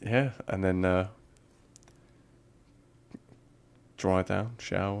yeah, and then dry down,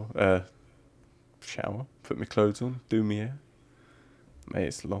 shower, put my clothes on, do my hair. Mate,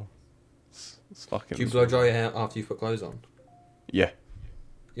 it's long. It's fucking. Do you blow dry your hair after you put clothes on? Yeah.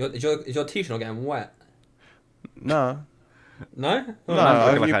 Is your t-shirt not getting wet? Nah. No? Oh,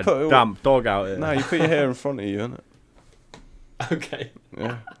 No. Looking you like put a it- damp dog out here. No, you put your hair in front of you, innit? Okay.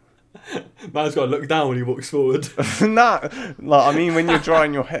 Yeah. Man's got to look down when he walks forward. Nah. Like, I mean, when you're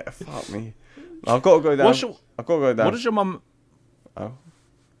drying your hair, fuck me. I've got to go down. I've got to go down. What does your mum? Oh.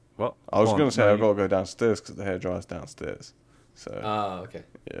 What? I was Go on, going to say no, I've got to go downstairs because the hair dries downstairs. So, Oh, okay.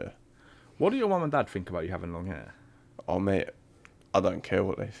 yeah. What do your mum and dad think about you having long hair? Oh, mate, I don't care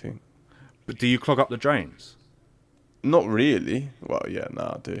what they think. But do you clog up the drains? Not really. Well, yeah, no,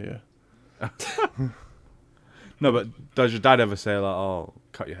 I do, yeah. No, but does your dad ever say like, "Oh,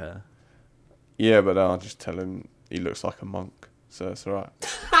 cut your hair"? Yeah, but I'll just tell him he looks like a monk, so it's alright.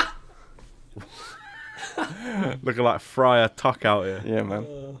 Looking like Friar Tuck out here. Yeah, man.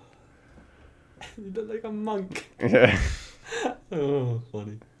 You look like a monk. Yeah. Oh,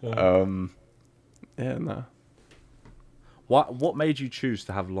 funny. Oh. Yeah, no. What made you choose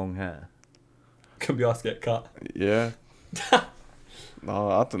to have long hair? Could be asked to get cut. Yeah. No,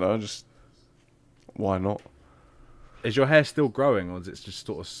 I don't know, just... Why not? Is your hair still growing, or is it just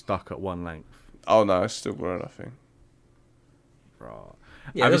sort of stuck at one length? Oh, no, it's still growing, I think. Right.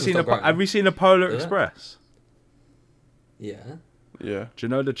 Yeah, have it you doesn't seen stop growing. Have you seen a Polar Does it? Express? Yeah. Yeah. Do you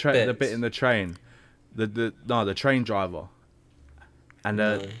know the bit Bits. in the train, the train driver, and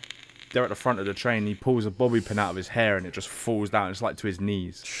No. they're at the front of the train. He pulls a bobby pin out of his hair, and it just falls down. It's like to his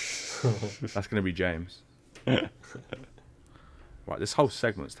knees. That's gonna be James. Right, this whole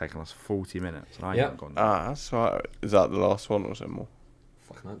segment's taken us 40 minutes, and I Yep. haven't gone. Ah, that's right. Is that the last one, or is there more?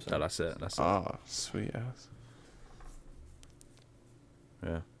 Fucking hope No, so. that's it. That's it. Ah, sweet ass.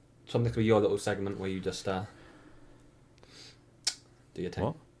 Yeah. Something to be your little segment where you just do your thing.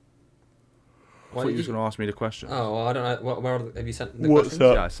 What? I thought you was going to ask me the question. Oh, well, I don't know. Where have you sent the What's questions?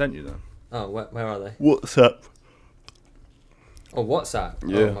 up? Yeah, I sent you them. Oh, where are they? What's up? Oh, WhatsApp.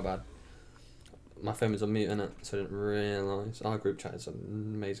 Yeah. Oh, my bad. My phone was on mute, innit? So I didn't realise. Our group chat is an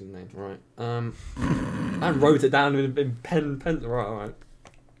amazing name. Right. I wrote it down in pen. Right.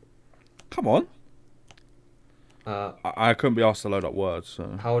 Come on. Uh, I couldn't be asked to load up words,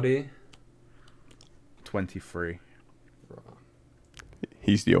 so... how old are you? 23.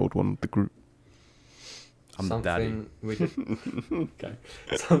 He's the old one of the group. I'm the daddy. We did. Okay.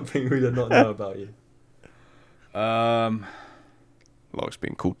 Something we did not know about you. Likes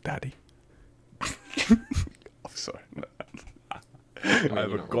being called daddy. I'm sorry. No. I have you're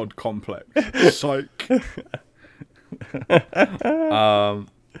a not god complex. Psych.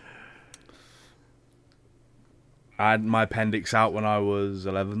 I had my appendix out when I was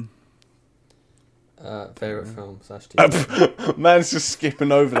 11. Favorite film / TV. Man's just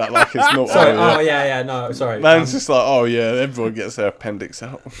skipping over that like it's not. Sorry. Oh, Oh yeah. No, sorry. Man's just like, oh yeah, everyone gets their appendix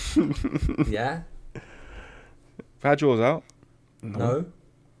out. Yeah. Had yours out? No.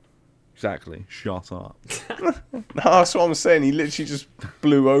 Exactly. Shut up. No, that's what I'm saying. He literally just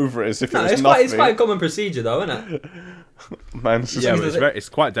blew over it as if it No, was it's nothing. quite a common procedure though, isn't it? Man's just Yeah, like but he's it's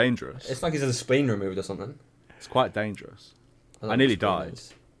quite dangerous. It's like he's had a spleen removed or something. It's quite dangerous. don't know I nearly what spleen died.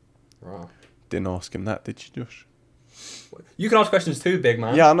 is. Right. didn't ask him that, did you, Josh? You can ask questions too, big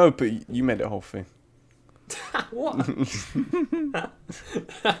man. Yeah, I know, but you made it a whole thing What?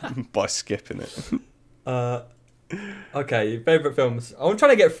 by skipping it. Okay, favourite films. I'm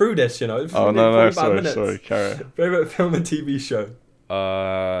trying to get through this, you know. It's Oh been no, 45 sorry, minutes. sorry, carry on. Favourite film and TV show.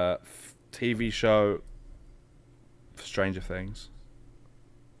 TV show. Stranger Things.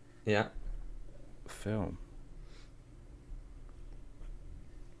 Yeah. Film.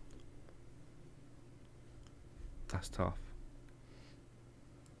 That's tough.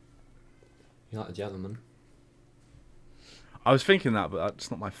 You're like a gentleman. I was thinking that, but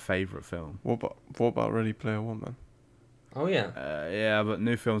that's not my favourite film. What about Ready Player One, man? Oh yeah. Yeah, but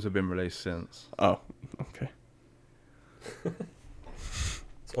new films have been released since. Oh, okay.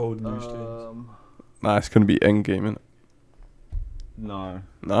 It's old news to Nah, it's gonna be Endgame, innit? No.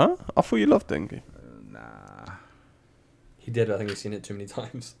 Nah, I thought you loved Endgame. Nah. He did. I think he's seen it too many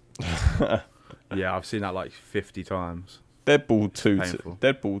times. Yeah, I've seen that like 50 times. Deadpool 2 painful.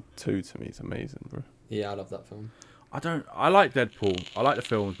 Deadpool 2 to me is amazing, bro. Yeah, I love that film. I like Deadpool. I like the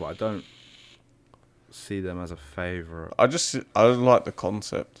films, but I don't see them as a favourite. I like the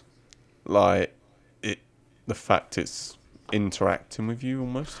concept, like the fact it's interacting with you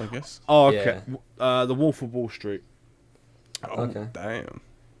almost, I guess. Oh, okay. The Wolf of Wall Street. Oh, Okay. damn.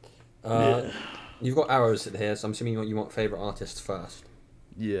 You've got arrows here, so I'm assuming you want favourite artists first.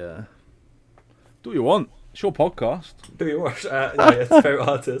 Yeah. Do what you want. It's your podcast. Do you watch? No, yeah, it's favourite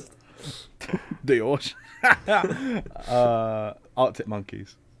artist. Do you watch? Arctic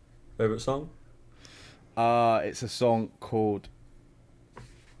Monkeys. Favourite song? It's a song called...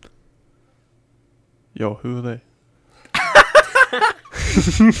 Yo, who are they?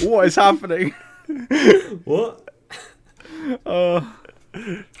 What is happening? What?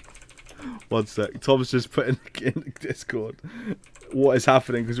 One sec. Tom's just put in the Discord. What is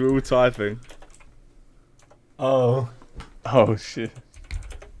happening? Because we're all typing. Oh. Oh shit.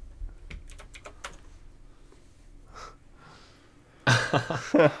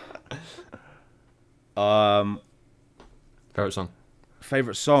 Favourite song?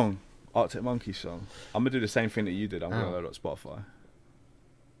 Favourite song? Arctic Monkeys song. I'm going to do the same thing that you did. I'm going to load up Spotify.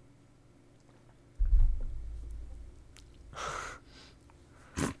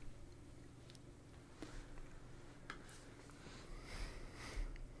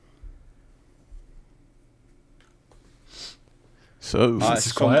 So It's a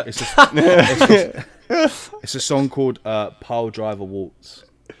song, quiet. it's a song called Pile Driver Waltz.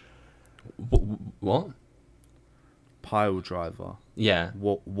 What? Pile Driver. Yeah.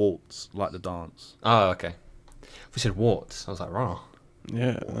 Waltz, like the dance. Oh, okay. We said warts. I was like, raw.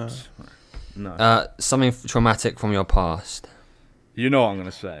 yeah, no. No. Something traumatic from your past. You know what I'm going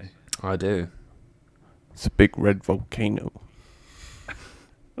to say. I do. It's a big red volcano.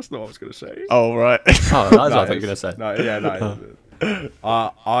 That's not what I was going to say. Oh right. Oh, that's what I thought you were going to say. No, yeah, no.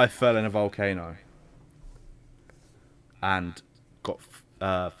 I fell in a volcano and got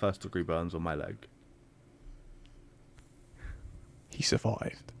first degree burns on my leg He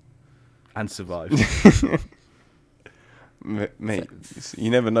survived. and survived. Mate, you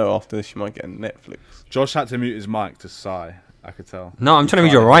never know. After this, you might get a Netflix. Josh had to mute his mic to sigh. I could tell. No, I'm trying to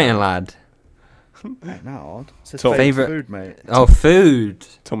read your writing, lad. Ain't that odd? It says Tom. favourite Favourite- food, mate. Oh, food.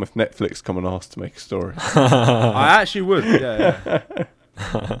 Tom, if Netflix come and ask to make a story, I actually would. Yeah.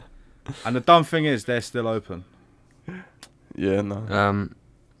 And the dumb thing is, they're still open. Yeah, no.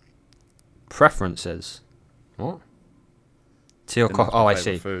 Preferences. What? Tea or Dinner's coffee? my Oh, I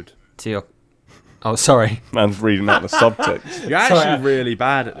favourite see. Food. Tea or... Oh, sorry. Man's reading out the subtext. You're actually really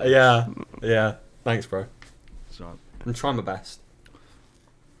bad at this. Yeah. Thanks, bro. So, I'm trying my best.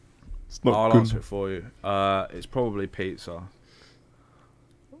 It's not I'll good. answer it for you. It's probably pizza.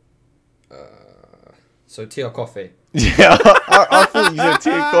 So tea or coffee? Yeah, I thought you said tea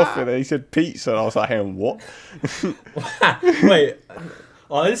and coffee, then he said pizza, and I was like, hang on, what? Wait.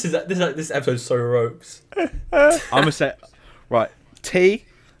 Oh, this episode's so ropes. I'm gonna say, right, tea.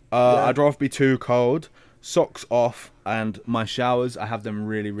 I'd rather be too cold. Socks off, and my showers, I have them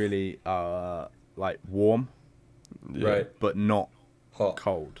really, really like warm, Yeah. Right. but not Hot.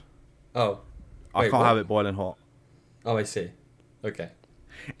 cold. Oh. I Wait, can't what? have it boiling hot. Oh, I see. Okay.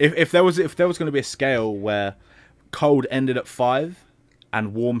 If there was going to be a scale where cold ended at 5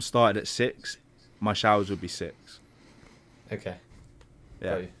 and warm started at 6, my showers would be 6. Okay. Yeah.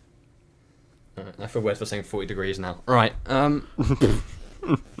 Got you. Alright, I feel weird for saying 40 degrees now. Right. Okay,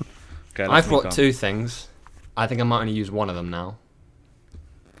 I've got 2 things. I think I might only use one of them now.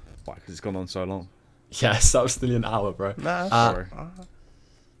 Why? Because it's gone on so long. Yes, that was still an hour, bro. Nah,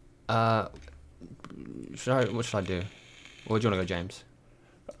 Sorry. What should I do? Or do you want to go, James?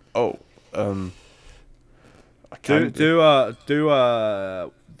 oh, I Do can the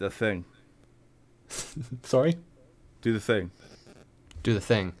thing. Sorry? Do the thing. Do the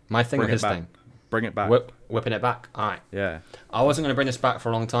thing. My thing Bring or it his back. thing? Bring it back. Whipping it back? Alright. Yeah. I wasn't going to bring this back for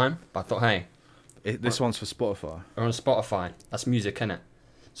a long time, but I thought, hey, This one's for Spotify. we're on Spotify. That's music, innit?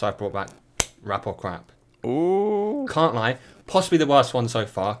 So I brought back Rap or Crap. Ooh. Can't lie. Possibly the worst one so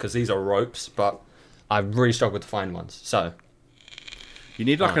far, because these are ropes, but I've really struggled to find ones. So, You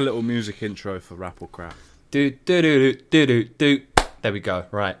need like a little music intro for Rap or Crap. do do do do do do. There we go.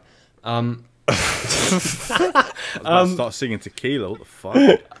 Right. I was about to start singing Tequila. What the fuck?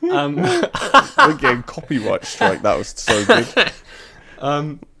 We're getting copyright strike. That was so good.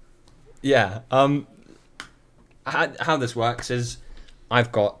 Yeah. How this works is,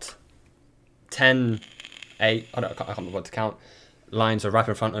 I've got 10, 8. I can't remember what to count. Lines of rap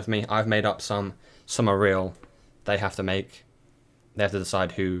in front of me. I've made up some. Some are real. They have to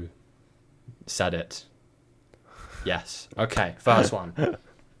decide who said it. Yes. Okay. First one.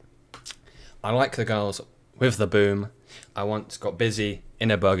 I like the girls with the boom. I once got busy in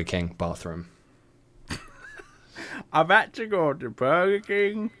a Burger King bathroom. I've had to go to Burger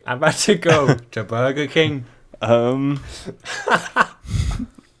King. I'm about to go to Burger King.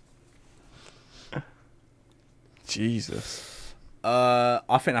 Jesus. I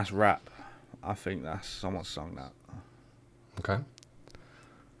think that's rap. I think that's someone sung that. Okay.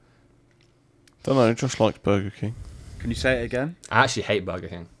 Don't know. Just likes Burger King. Can you say it again? I actually hate Burger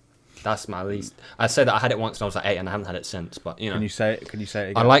King. That's my least. I said that I had it once when I was like 8 and I haven't had it since, but you know. Can you say it? Can you say it I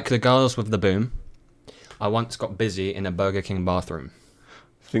again? like the girls with the boom. I once got busy in a Burger King bathroom.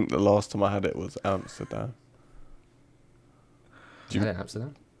 I think the last time I had it was Amsterdam. Did you had it in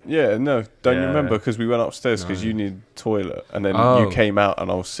Amsterdam? Yeah, no, don't you Yeah. remember? Because we went upstairs because No. you needed toilet, and then Oh. you came out,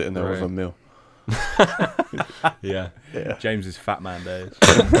 and I was sitting there with Right. a meal. Yeah. Yeah, James's fat man days.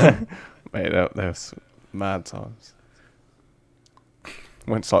 mate, that was mad times.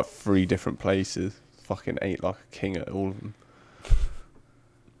 Went to like 3 different places. Fucking ate like a king at all of them.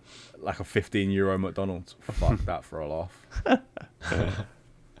 Like a €15 McDonald's. Fuck that for a laugh.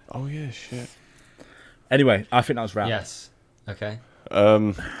 Oh yeah, shit. Anyway, I think that was rap. Yes. Okay.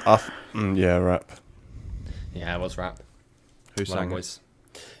 Yeah, rap. Yeah, it was rap. Who Well done, sang it? boys.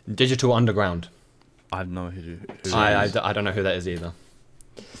 Digital Underground. I have no idea who I it is. don't know who that is either.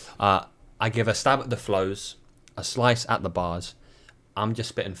 I give a stab at the flows, a slice at the bars. I'm just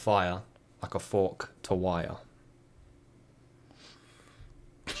spitting fire like a fork to wire.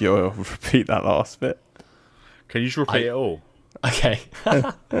 Yo, repeat that last bit. Can you just repeat it all? Okay.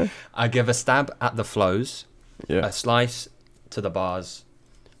 I give a stab at the flows, Yeah. a slice to the bars.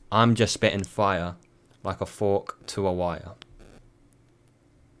 I'm just spitting fire like a fork to a wire.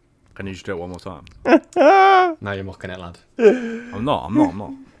 Can you just do it one more time? Now you're mocking it, lad. I'm not.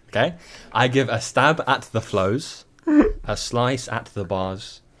 Okay. I give a stab at the flows, a slice at the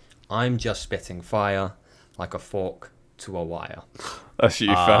bars. I'm just spitting fire like a fork to a wire. That's you,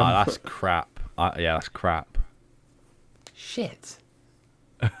 fam. That's crap. Yeah, that's crap. Shit.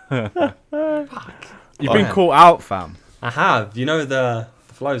 You've Oh, been yeah. caught out, fam. I have. You know the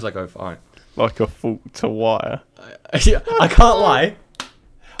flows I go for. Alright. Like a fork to wire. I can't lie.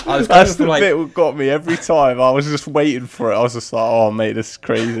 I was going That's for the like bit that got me every time. I was just waiting for it. I was just like, oh, mate, this is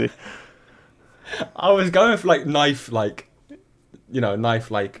crazy. I was going for like knife, like, you know, knife,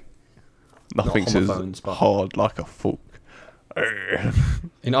 like Nothing's homophones, as but- hard like a fork.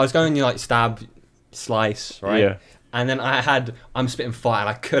 You know, I was going to like stab, slice, right? Yeah. And then I'm spitting fire and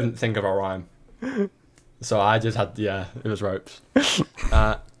I couldn't think of a rhyme. So I just had, it was ropes.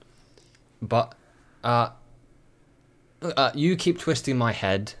 But you keep twisting my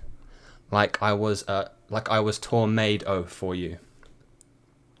head like I was tornado for you.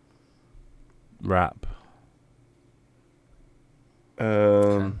 Rap.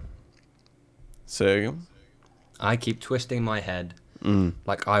 Say again. I keep twisting my head Mm.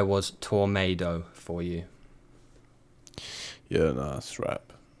 like I was tornado for you. Yeah, nah, that's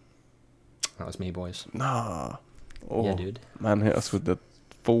rap. That was me, boys. Nah. Oh, Yeah, dude. Man hit us with the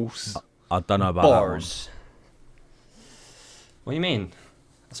false. I don't know about Bars. What do you mean?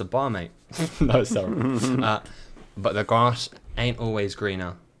 That's a bar, mate. No, sorry. But the grass ain't always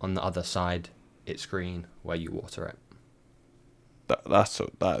greener on the other side. It's green where you water it. That's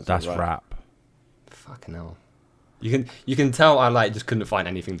That's rap. Fucking hell. You can tell I just couldn't find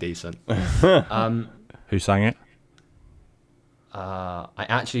anything decent. Who sang it? I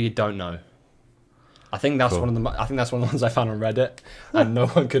actually don't know. I think that's Cool. one of the ones I found on Reddit, and no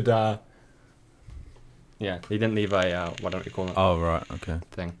one could. Yeah, he didn't leave a what don't you call it? Oh, right, okay.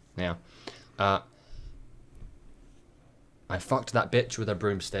 Thing. Yeah. I fucked that bitch with a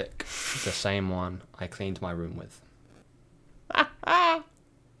broomstick, the same one I cleaned my room with.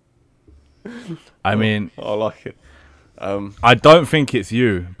 I mean, I like it. I don't think it's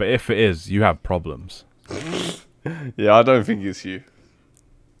you, but if it is, you have problems. Yeah, I don't think it's you.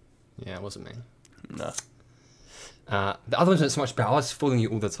 Yeah, it wasn't me. Nah. The other ones weren't so much better. I was fooling you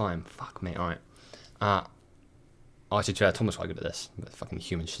all the time. Fuck me. All right. Actually, Tom was quite good at this. Fucking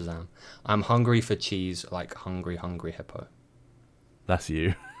human Shazam. I'm hungry for cheese, like hungry hippo. That's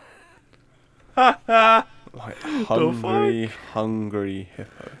you. Like hungry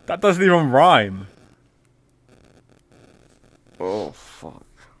hippo. That doesn't even rhyme. Oh fuck.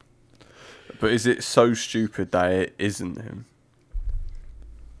 But is it so stupid that it isn't him?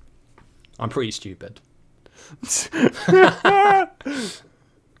 I'm pretty stupid.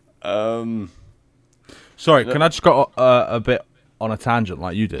 Sorry, can I just go a bit on a tangent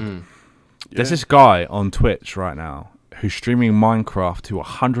like you did? Mm. There's this guy on Twitch right now who's streaming Minecraft to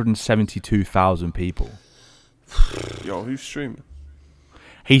 172,000 people. Yo, who's streaming?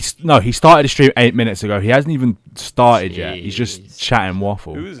 He started his stream 8 minutes ago. He hasn't even started yet. He's just Jeez. chatting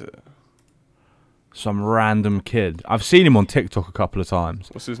waffle. Who is it? Some random kid. I've seen him on TikTok a couple of times.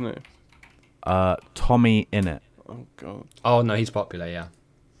 What's his name? Tommy Innit. Oh god. Oh no, he's popular. Yeah.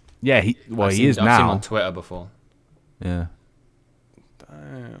 Yeah, he I've is seen him now. on Twitter before. Yeah.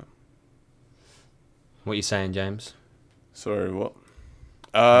 Damn. What are you saying, James? Sorry, what?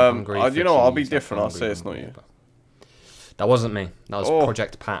 Hungry You for know, I'll be cheese, like different. I'll hungry, say it's not hungry you. hippo. That wasn't me. That was Oh.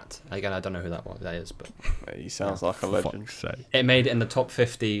 Project Pat. Again, I don't know who that is, but He sounds like a legend. Fuck's sake. it made it in the top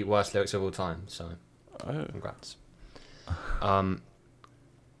 50 worst lyrics of all time. So, Oh. congrats.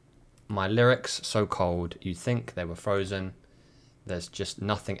 My lyrics so cold, you'd think they were frozen. There's just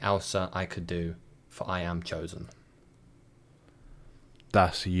nothing else I could do, for I am chosen.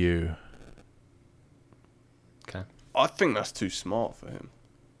 That's you. Okay. I think that's too smart for him.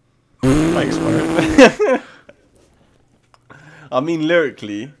 Thanks, bro. I mean,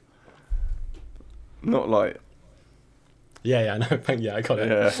 lyrically, not like Yeah, I know. Yeah, I got it.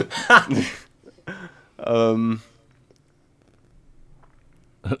 yeah.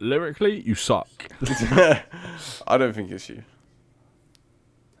 Lyrically, you suck. I don't think it's you.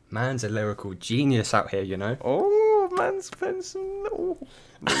 Man's a lyrical genius out here, you know. Oh, man's putting some little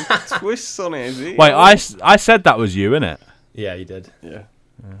twists on it, is he? Wait, I said that was you, innit? Yeah, you did. Yeah.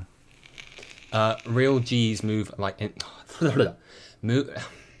 Real G's move like in moo.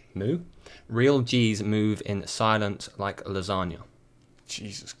 Real G's move in silence like lasagna.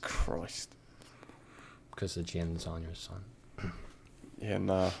 Jesus Christ. Because the G in lasagna is silent. Yeah,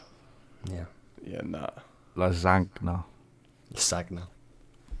 nah. Yeah. Yeah, nah. Lasagna. Sagna.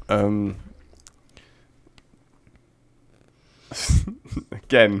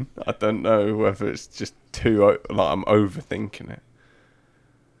 Again, I don't know whether it's just too like I'm overthinking it.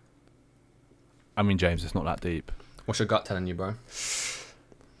 I mean, James, it's not that deep. What's your gut telling you, bro?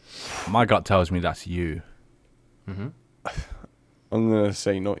 My gut tells me that's you. Mm-hmm. I'm gonna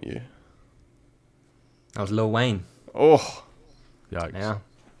say not you. That was Lil Wayne. Oh, Yikes. Yeah.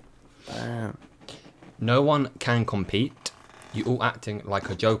 damn. No one can compete. You all acting like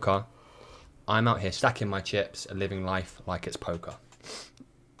a joker. I'm out here stacking my chips and living life like it's poker.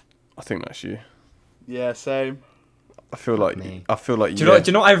 I think that's you. Yeah, same. I feel like me. I feel like Do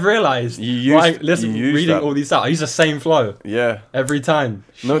you know what I've realised? You used- listen, you used reading that. all these out. I use the same flow yeah. every time.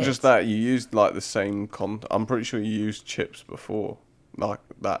 Not Shit. just that, you used like the same I'm pretty sure you used chips before, like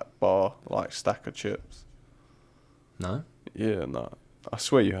that bar, like stack of chips. No. Yeah, no, I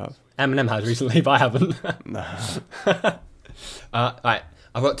swear you have. Eminem has recently, but I haven't. Nah. Right,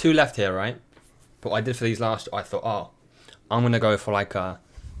 I've got 2 left here, right? But what I did for these last, I thought, oh, I'm gonna go for like a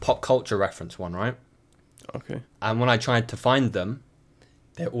pop culture reference one, right? Okay. And when I tried to find them,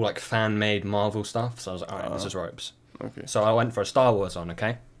 they're all like fan-made Marvel stuff. So I was like, all right, this is ropes. Okay. So I went for a Star Wars one,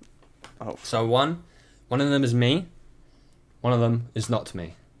 okay? Oh. So one of them is me, one of them is not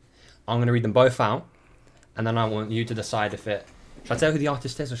me. I'm gonna read them both out, and then I want you to decide if it. Should I tell you who the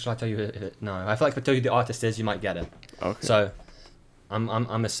artist is, or should I tell you if it? No, I feel like if I tell you who the artist is, you might get it. Okay. So, I'm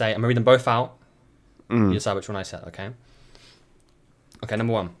gonna read them both out. You decide which one I said, okay? Okay,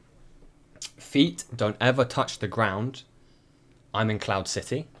 number 1. Feet don't ever touch the ground. I'm in Cloud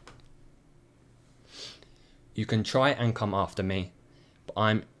City. You can try and come after me,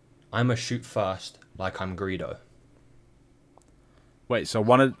 but I'm a shoot first, like I'm Greedo. Wait, so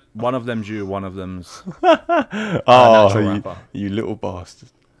one of them's you, one of them's Oh, natural rapper. you little bastard.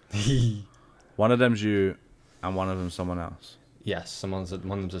 one of them's you, and one of them's someone else. Yes, one of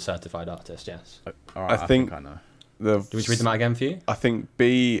them's a certified artist. Yes. All right, I think I know. The Do we read them out again for you? I think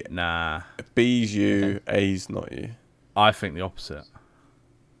Nah, B's you, A's not you. I think the opposite.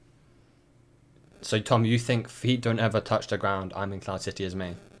 So Tom, you think feet don't ever touch the ground? I'm in Cloud City as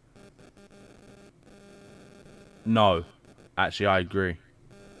me. No, actually, I agree.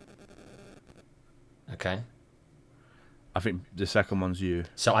 Okay. I think the second one's you.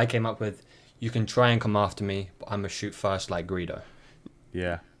 So I came up with, you can try and come after me, but I'm a shoot first like Greedo.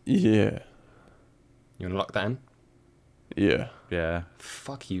 Yeah, Yeah. You want to lock that in? Yeah. yeah.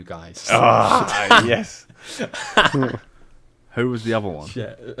 Fuck you guys. Ah, yes. Who was the other one?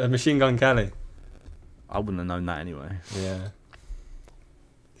 Yeah, Machine Gun Kelly. I wouldn't have known that anyway. Yeah.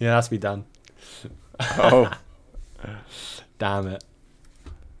 Yeah, that's me done. Oh, Damn it.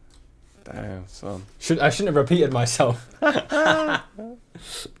 damn, son. I shouldn't have repeated myself.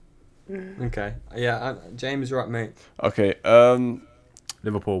 Okay. Yeah, James, you're up, mate. Okay.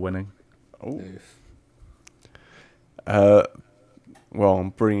 Liverpool winning. Oh. Oof. Well, I'm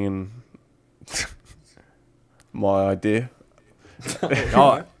bringing my idea.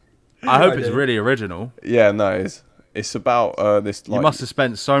 Oh, I hope it's really original. Yeah, no, it's about this. Like, You must have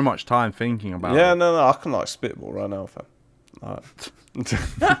spent so much time thinking about Yeah, it. no, I can like spitball right now, fam. No.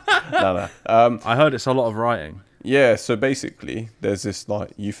 I heard it's a lot of writing. Yeah. So basically, there's this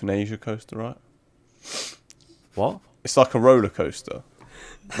like euthanasia coaster, right? What? It's like a roller coaster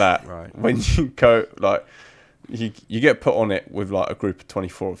that Right. when you go like you get put on it with like a group of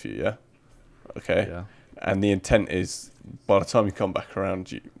 24 of you, yeah. Okay. Yeah. And the intent is by the time you come back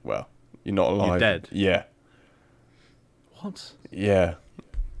around, you're not alive. You're dead. Yeah. What? Yeah.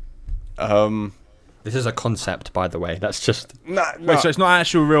 This is a concept, by the way. That's just... Nah, Wait, so it's not an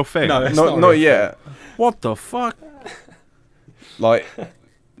actual real thing? No, it's not not real yet. What the fuck? Like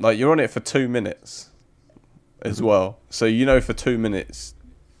you're on it for 2 minutes as well. So for 2 minutes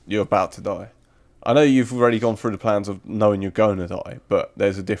you're about to die. I know you've already gone through the plans of knowing you're going to die, but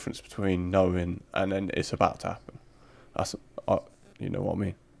there's a difference between knowing and then it's about to happen. That's you know what I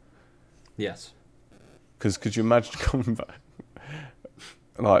mean? Yes. Because could you imagine coming back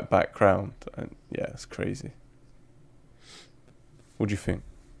like background? And yeah, it's crazy. What do you think?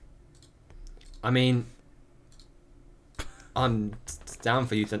 I mean, I'm down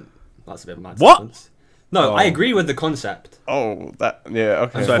for you to... That's a bit of a mad What? sentence. No, Oh. I agree with the concept. Oh, yeah,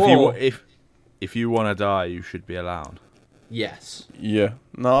 okay. So Before- if you want to die, you should be allowed. Yes. Yeah,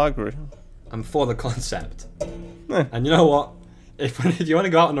 no, I agree. I'm for the concept. Eh. And you know what? If you want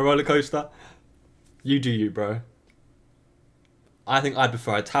to go out on a roller coaster, you do you, bro. I think I'd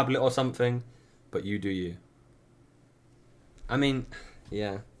prefer a tablet or something, but you do you. I mean,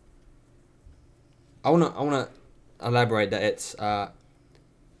 yeah. I wanna elaborate that it's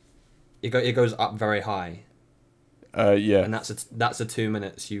it goes up very high, Yeah. and that's a 2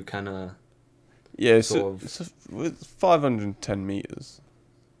 minutes you can Yeah, it's, sort of- it's 510 meters.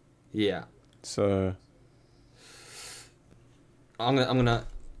 yeah. So I'm gonna.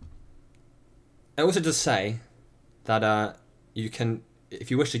 I also just say that you can,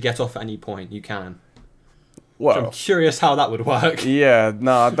 if you wish to get off at any point, you can. I'm well, curious how that would work. yeah,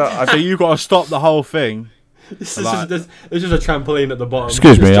 no, So you got to stop the whole thing. This is Like- just a trampoline at the bottom.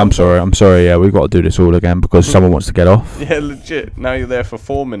 Excuse Just me, jump I'm sorry. Yeah, we've got to do this all again because someone wants to get off. yeah, legit. Now you're there for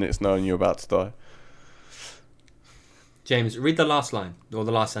 4 minutes, knowing you're about to die. James, read the last line or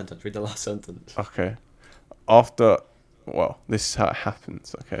the last sentence. Read the last sentence. Okay. After Well, this is how it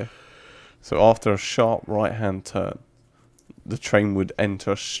happens, okay? So after a sharp right-hand turn, the train would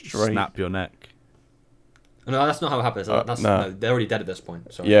enter a straight... Snap your neck. No, that's not how it happens. That's, no. no, they're already dead at this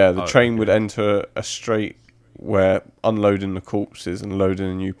point. Sorry. Yeah, the Oh, train okay. would enter a straight where unloading the corpses and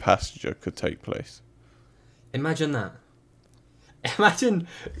loading a new passenger could take place. Imagine that. Imagine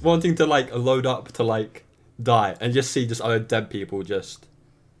wanting to like load up to like die and just see just other dead people just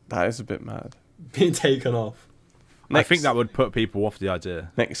That is a bit mad. being taken off. I think that would put people off the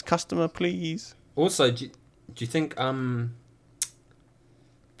idea. Next customer, please. Also, do you think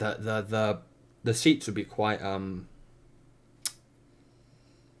the seats would be quite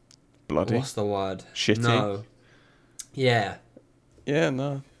Bloody. what's the word? Shitty? No. Yeah, Yeah,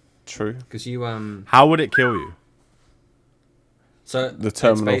 no. True. because you How would it kill you? so The it's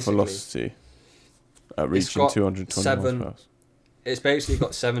terminal basically- velocity at It's reaching got 220 7 miles per hour. It's basically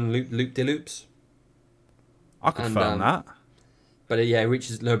got 7 loop-de-loops, I could And, confirm that. but it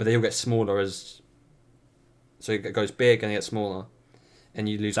reaches no, but they all get smaller as. So it goes big and it gets smaller, and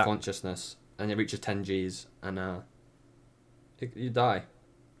you lose That- consciousness, and it reaches 10 Gs, and you die.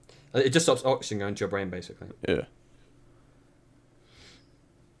 It just stops oxygen going to your brain, basically. Yeah.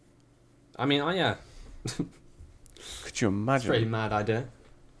 I mean, yeah, Could you it's a pretty imagine? mad idea.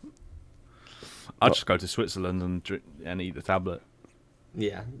 I'd just go to Switzerland and drink and eat the tablet.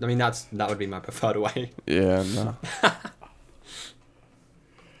 Yeah, I mean that would be my preferred way. Yeah, no.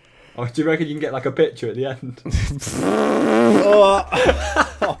 Oh, do you reckon you can get like a picture at the end?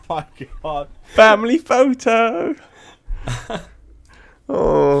 Oh my god. Family photo!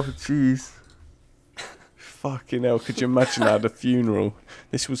 Oh, jeez. Fucking hell, could you imagine at a funeral?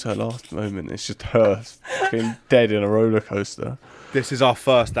 This was her last moment. It's just her fucking dead in a roller coaster. This is our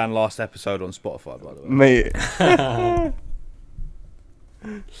first and last episode on Spotify, by the way. Mate,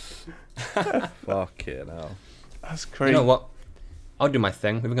 Fucking hell. that's You crazy. know what? I'll do my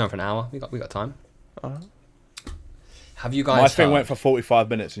thing. We've been going for an hour. We got time. Alright. Have you guys? My thing heard- went for 45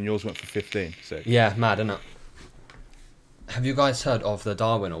 minutes and yours went for 15. So Yeah, mad, isn't it? Have you guys heard of the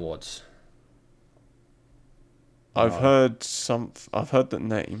Darwin Awards? I've No. heard I've heard the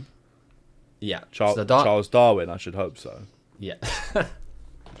name. Yeah. Charles, So Charles Darwin, I should hope so. Yeah.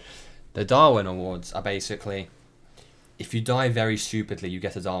 The Darwin Awards are basically, if you die very stupidly, you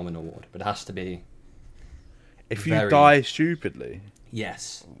get a Darwin Award, but it has to be. If you Very- die stupidly,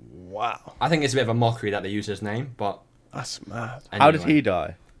 Yes. Wow. I think it's a bit of a mockery that they use his name, but That's mad. how did anyway, he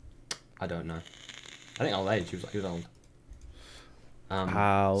die? I don't know. I think old age. He was old.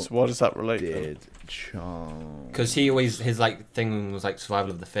 How So what does that relate to? did Charles? Because his like thing was like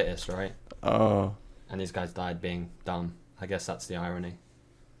survival of the fittest, right? Oh. And these guys died being dumb. I guess that's the irony.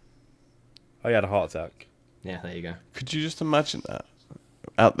 Oh, he had a heart attack. Yeah, there you go. Could you just imagine that?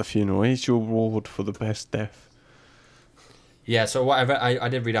 At the funeral, here's your reward for the best death. Yeah, so whatever, I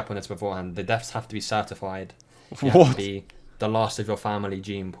did read up on this beforehand. The deaths have to be certified. You have What? to be the last of your family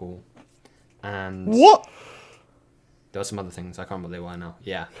gene pool. And What? there were some other things. I can't remember what they were now.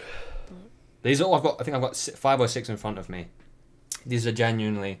 Yeah. These are all I've got. I think I've got 5 or 6 in front of me. These are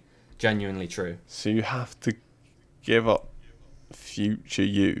genuinely true. So you have to give up future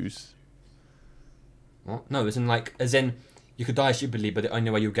yous. What? No, as in you could die stupidly, but the only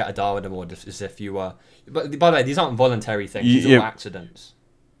way you get a Darwin Award is if you were. But by the way, these aren't voluntary things. These are all Yeah. accidents.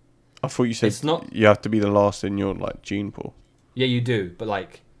 I thought you said It's not- you have to be the last in your like gene pool. Yeah, you do. But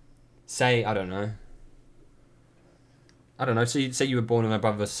like, say I don't know. So you say you were born with my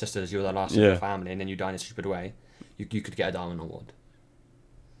brothers and sisters. You were the last of Yeah. your family, and then you die in a stupid way. You could get a Darwin Award.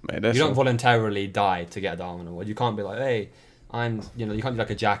 Mate, that's You don't voluntarily die to get a Darwin Award. You can't be like, hey, you can't be like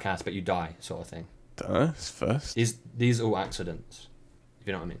a jackass, but you die, sort of thing. It's first. These are all accidents, if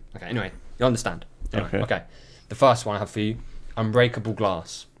you know what I mean. Okay, anyway, you understand. Anyway, Okay. okay. The first one I have for you, Unbreakable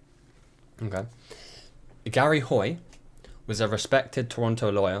Glass. Okay. Gary Hoy was a respected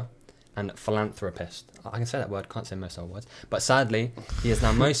Toronto lawyer and philanthropist. I can say that word, can't say most other words. But sadly, he is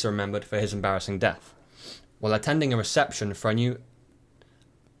now most remembered for his embarrassing death. While attending a reception for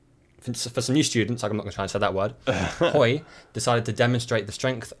some new students, I'm not going to try and say that word, Hoy decided to demonstrate the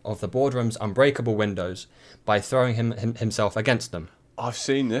strength of the boardroom's unbreakable windows by throwing himself against them. I've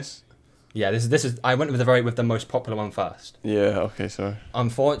seen this. Yeah, this is. I went with the most popular one first. Yeah. Okay. Sorry.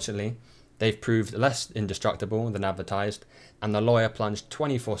 Unfortunately, they've proved less indestructible than advertised, and the lawyer plunged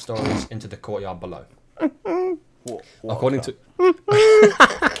 24 stories into the courtyard below.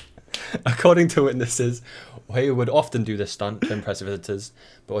 According to witnesses, Hoy would often do this stunt to impress visitors,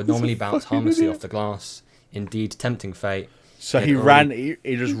 but would normally bounce fucking harmlessly idiot. off the glass. Indeed, tempting fate, So he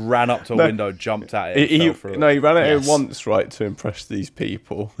just ran up to a window, jumped at it, and fell through it. He ran at Yes. it once, right, to impress these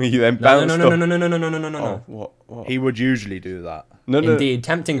people. He then No, bounced no, no, off. no, no, no, no, no, no, no, no, Oh, no. what? He would usually do that. No. Indeed,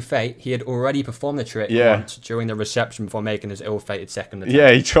 tempting fate, he had already performed the trick Yeah. once during the reception before making his ill-fated second attempt.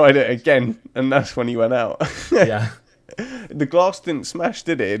 Yeah, he tried it again, and that's when he went out. Yeah. The glass didn't smash,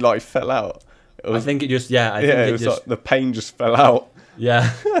 did it? It like fell out. It I was, think it just, yeah, I yeah, think it it was just, like the pain just fell out,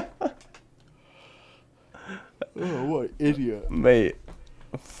 yeah. Oh, what an idiot. mate.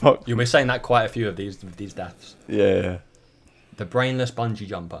 Fuck. You'll be saying that quite a few of these deaths. Yeah. The brainless bungee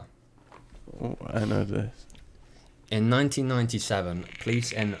jumper. Oh, I know this. In 1997,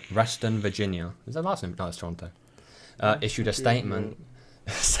 police in Reston, Virginia, is that last name? No, it's Toronto. Issued a statement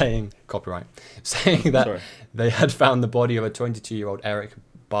saying, copyright, saying that Sorry. they had found the body of a 22-year-old Eric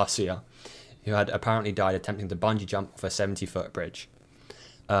Barcia, who had apparently died attempting to bungee jump off a 70-foot bridge.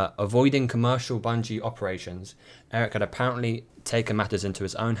 Avoiding commercial bungee operations, Eric had apparently taken matters into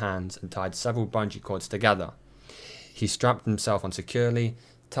his own hands and tied several bungee cords together. He strapped himself on securely,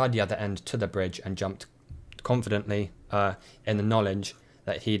 tied the other end to the bridge, and jumped confidently in the knowledge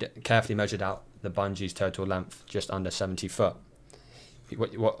that he'd carefully measured out the bungee's total length, just under 70 foot.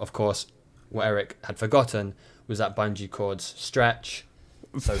 Of course, what Eric had forgotten was that bungee cords stretch,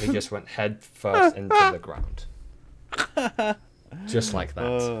 so he just went head first into the ground. Just like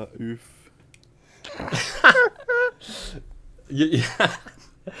that. Oof. Yeah.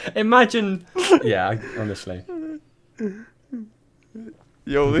 Imagine. Yeah, honestly.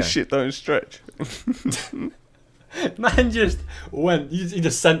 Yo, this Okay. shit don't stretch. Man just went. He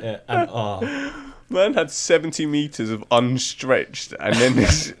just sent it, and Man had 70 meters of unstretched, and then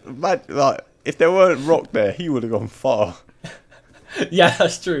this. Man, like, if there weren't rock there, he would have gone far. yeah,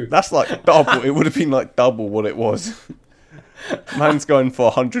 that's true. That's like double. It would have been like double what it was. Man's going for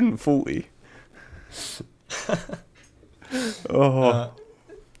 140. Oh,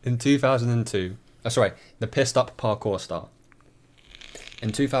 In 2002, the pissed up parkour star.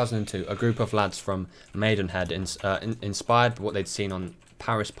 In 2002, a group of lads from Maidenhead, inspired by what they'd seen on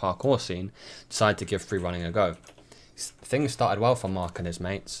Paris parkour scene, decided to give free running a go. Things started well for Mark and his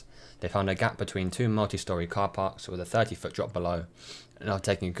mates. They found a gap between two multi-storey car parks with a 30-foot drop below, and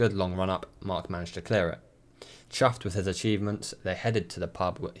after taking a good long run up, Mark managed to clear it. Chuffed with his achievements, he headed to the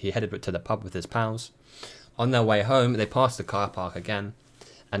pub with his pals. On their way home, they passed the car park again,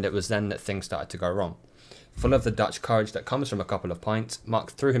 and it was then that things started to go wrong. Full of the Dutch courage that comes from a couple of pints,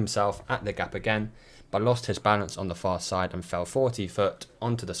 Mark threw himself at the gap again, but lost his balance on the far side and fell 40 foot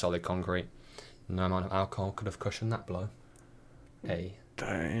onto the solid concrete. No amount of alcohol could have cushioned that blow. Hey.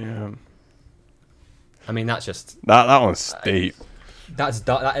 damn. I mean, that's just... That one's steep.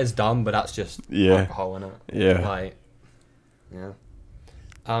 That is dumb, but that's just Yeah. alcohol in it. Yeah. Like, yeah.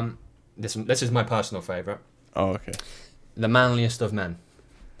 This is my personal favourite. Oh, okay. The manliest of men.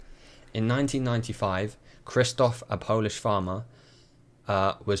 In 1995, Christoph, a Polish farmer,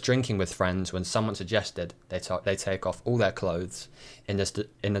 was drinking with friends when someone suggested they take off all their clothes in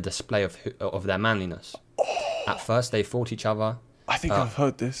a display of their manliness. At first, they fought each other I think I've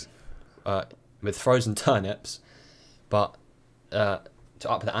heard this. with frozen turnips, but to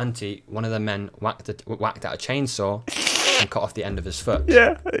up the ante, one of the men whacked out a chainsaw and cut off the end of his foot.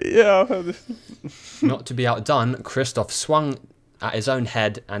 Yeah, I've heard this. Not to be outdone, Christoph swung at his own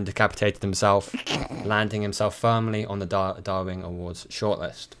head and decapitated himself, landing himself firmly on the Darwin Awards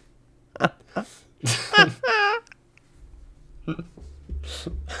shortlist.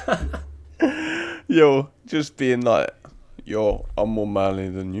 Yo, just being like, yo, I'm more manly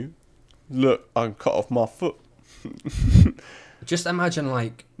than you. Look, I can cut off my foot. Just imagine,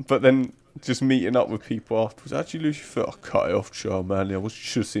 like, But then just meeting up with people afterwards. How'd you lose your foot? I cut it off, show manly. You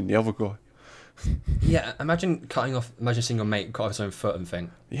should have seen the other guy. yeah, imagine seeing your mate cut off his own foot and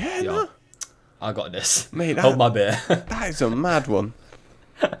think, Yeah, yo, no. I got this. Mate, Hold my beer. that is a mad one.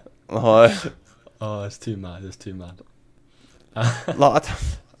 Like, Oh, it's too mad. It's too mad. like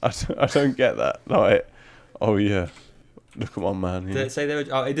I don't get that. Like, oh yeah, look at my man Did here. it say they were?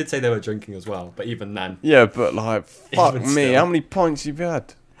 Oh, it did say they were drinking as well, but even then, Yeah, but like, fuck Even me. still. How many pints you've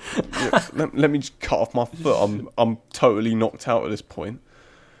had? Yeah, let me just cut off my foot. I'm totally knocked out at this point.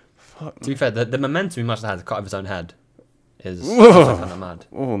 Fuck. to be fair, the momentum he must have had to cut off his own head is Whoa. also kind of mad.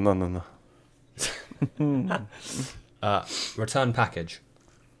 Oh no. Return package.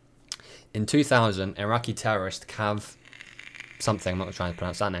 In 2000, Iraqi terrorist Cav something, I'm not trying to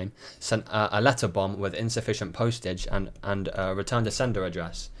pronounce that name, sent a letter bomb with insufficient postage and returned a sender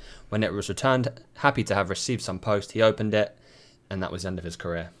address. When it was returned, happy to have received some post, he opened it, and that was the end of his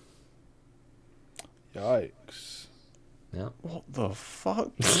career. Yikes. Yeah. What the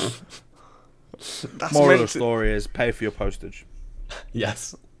fuck? That's Moral of meant the to- story is pay for your postage.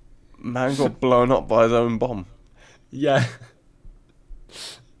 Yes. Man got blown up by his own bomb. Yeah.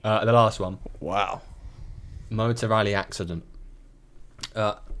 The last one. Wow. Motor rally accident.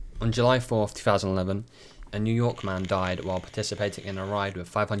 On July 4th, 2011, a New York man died while participating in a ride with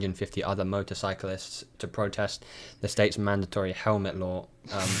 550 other motorcyclists to protest the state's mandatory helmet law.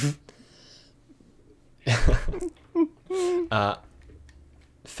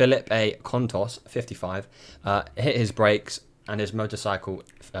 Philip A. Contos, 55, hit his brakes and his motorcycle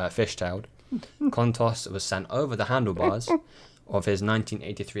fishtailed. Contos was sent over the handlebars of his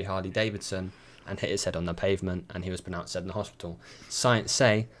 1983 Harley Davidson and hit his head on the pavement, and he was pronounced dead in the hospital. Science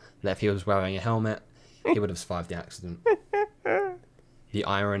say that if he was wearing a helmet, he would have survived the accident. The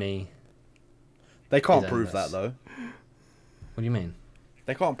irony. They can't Is prove endless. that though. What do you mean?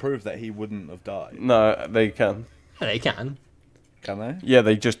 They can't prove that he wouldn't have died, No, they can. They can. can they? Yeah,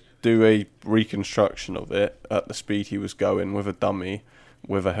 they just do a reconstruction of it at the speed he was going with a dummy,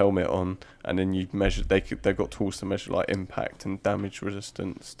 with a helmet on, and then you measure. They've got tools to measure like impact and damage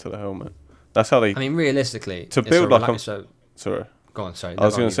resistance to the helmet. That's how they. I mean, realistically, To it's build a like a- so Sorry, go on. Sorry, I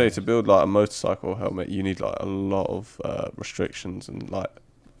was go on, going to say you to build like a motorcycle helmet, you need like a lot of restrictions, and like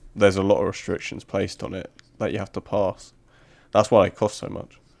there's a lot of restrictions placed on it that you have to pass. That's why they cost so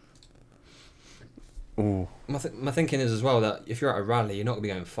much. Ooh. My thinking is as well that if you're at a rally, you're not going to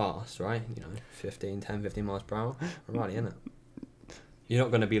be going fast, right? You know, 15 miles per hour. A rally, isn't it? You're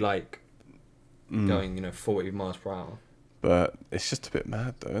not going to be like going, 40 miles per hour. But it's just a bit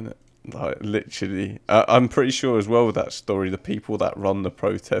mad though, isn't it? Like literally, I'm pretty sure as well with that story, the people that run the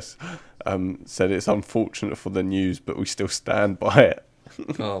protest said it's unfortunate for the news, but we still stand by it.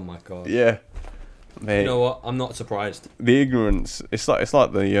 Oh my god. Yeah, mate. You know what? I'm not surprised. The ignorance. It's like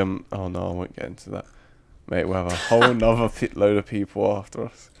the Oh no, I won't get into that, mate. We'll have a whole nother load of people after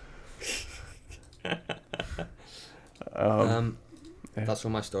us. Yeah. That's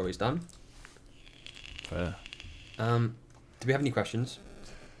all my stories done. Fair. Do we have any questions?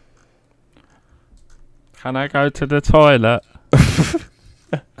 Can I go to the toilet?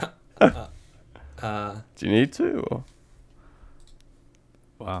 Do you need to, or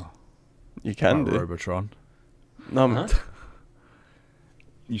Wow. you can Like do? Robotron. No, Huh?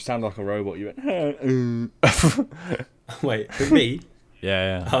 You sound like a robot. You went. Wait, for me?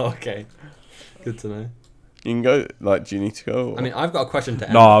 Yeah. Oh, okay. Good to know. you can go. Like, do you need to go? Or? I mean, I've got a question to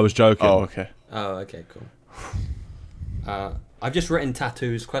Emma. No, I was joking. Oh, okay. Oh, okay, cool. I've just written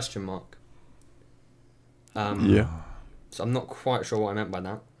tattoos ? Yeah. So I'm not quite sure what I meant by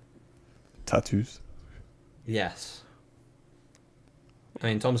that. Tattoos. Yes. I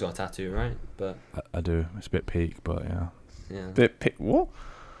mean, Tom's got a tattoo, right? But I do. It's a bit peak, but yeah. yeah. What?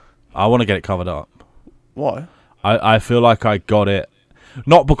 I want to get it covered up. Why? I feel like I got it,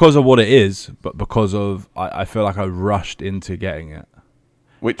 not because of what it is, but because of I feel like I rushed into getting it.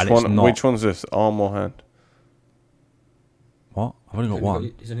 Which And it's one? not. Which one's this? Arm or hand? What? I've only got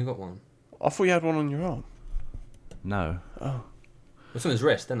one. He's only got one. I thought you had one on your arm. No. Oh. It's on his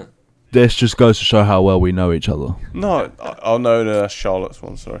wrist, isn't it? This just goes to show how well we know each other. No. Oh no, that's Charlotte's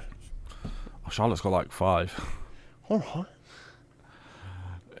one. Sorry. Oh, Charlotte's got like 5. All right.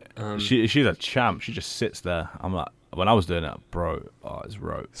 She's a champ. She just sits there. I'm like, when I was doing it, bro, it's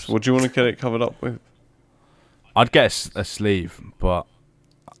ropes. So what do you want to get it covered up with? I'd get a sleeve, but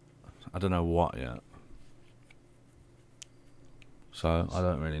I don't know what yet. So I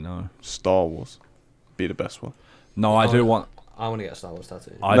don't really know. Star Wars. Be the best one. No, I do want. I want to get a Star Wars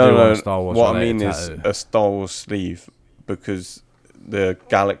tattoo. I do want a Star Wars. What I related mean is tattoo. a Star Wars sleeve, because the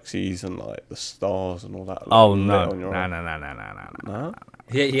galaxies and like the stars and all that. Like, Oh lit no! on your No! arm. No! No.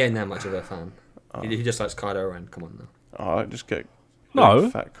 He ain't that much of a fan. He just likes Kylo Ren. Come on now. All right, just get. No.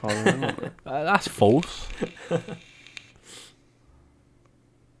 Fat Kylo Ren on there. That's false.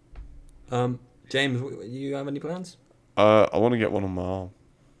 James, you have any plans? I want to get one on my arm.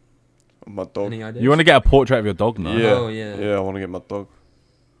 On my dog. Any ideas? You want to get a portrait of your dog now? Yeah. Oh, yeah. Yeah, I want to get my dog.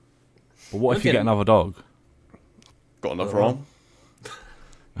 But what if you Okay. get another dog? Got another Oh. arm.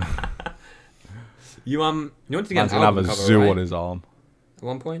 You wanted to get Man's an gonna have album a cover, zoo right? on his arm. At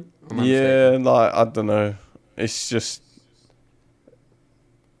one point? Or am I Yeah, mistaken? like I don't know. It's just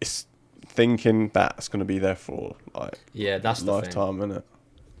it's thinking that's gonna be there for like Yeah, that's the thing. lifetime, innit?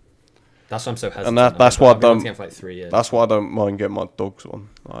 That's why I'm so hesitant. And that's why I I've been wanting don't- to get for like 3 years. That's why I don't mind getting my dogs one.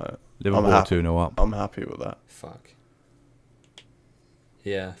 Like, Liverpool happy. 2-0 up. I'm happy with that. Fuck.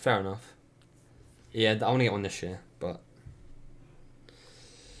 Yeah, fair enough. Yeah, I want to get one this year, but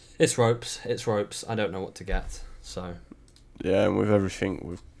it's ropes. It's ropes. I don't know what to get. So Yeah, and with everything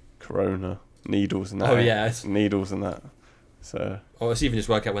with Corona, needles and that. Oh, yeah, it's- needles and that. So Or let's even just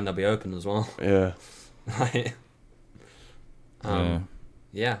work out when they'll be open as well. yeah. Right.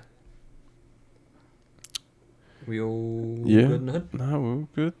 Yeah. We all Yeah. good in the hood? No, we're all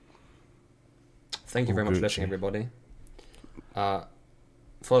good. Thank you All very much for Gucci. listening, everybody. Follow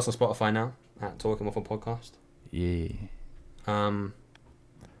us on Spotify now at Talking Waffle Podcast. Yeah.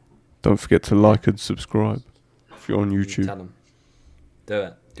 Don't forget to like and subscribe if you're on Tell YouTube, them. Do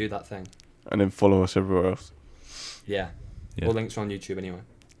it. Do that thing. and then follow us everywhere else. Yeah. Yeah. All links are on YouTube anyway,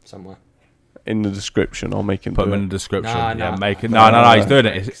 somewhere. In the description, I'll make him Put do him in it. the description. Nah, yeah, nah. make it. Nah, No, he's nah. doing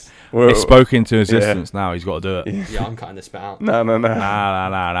it. We're- It's spoken into existence now. He's got to do it. Yeah, I'm cutting this bit out. No. Nah.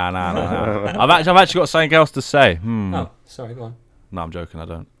 I've actually got something else to say. Oh, sorry, go on. No, I'm joking. I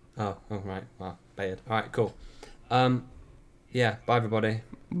don't. Oh, right. Well, baited. Alright, cool. Yeah, bye everybody.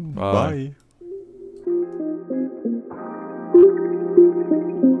 Bye.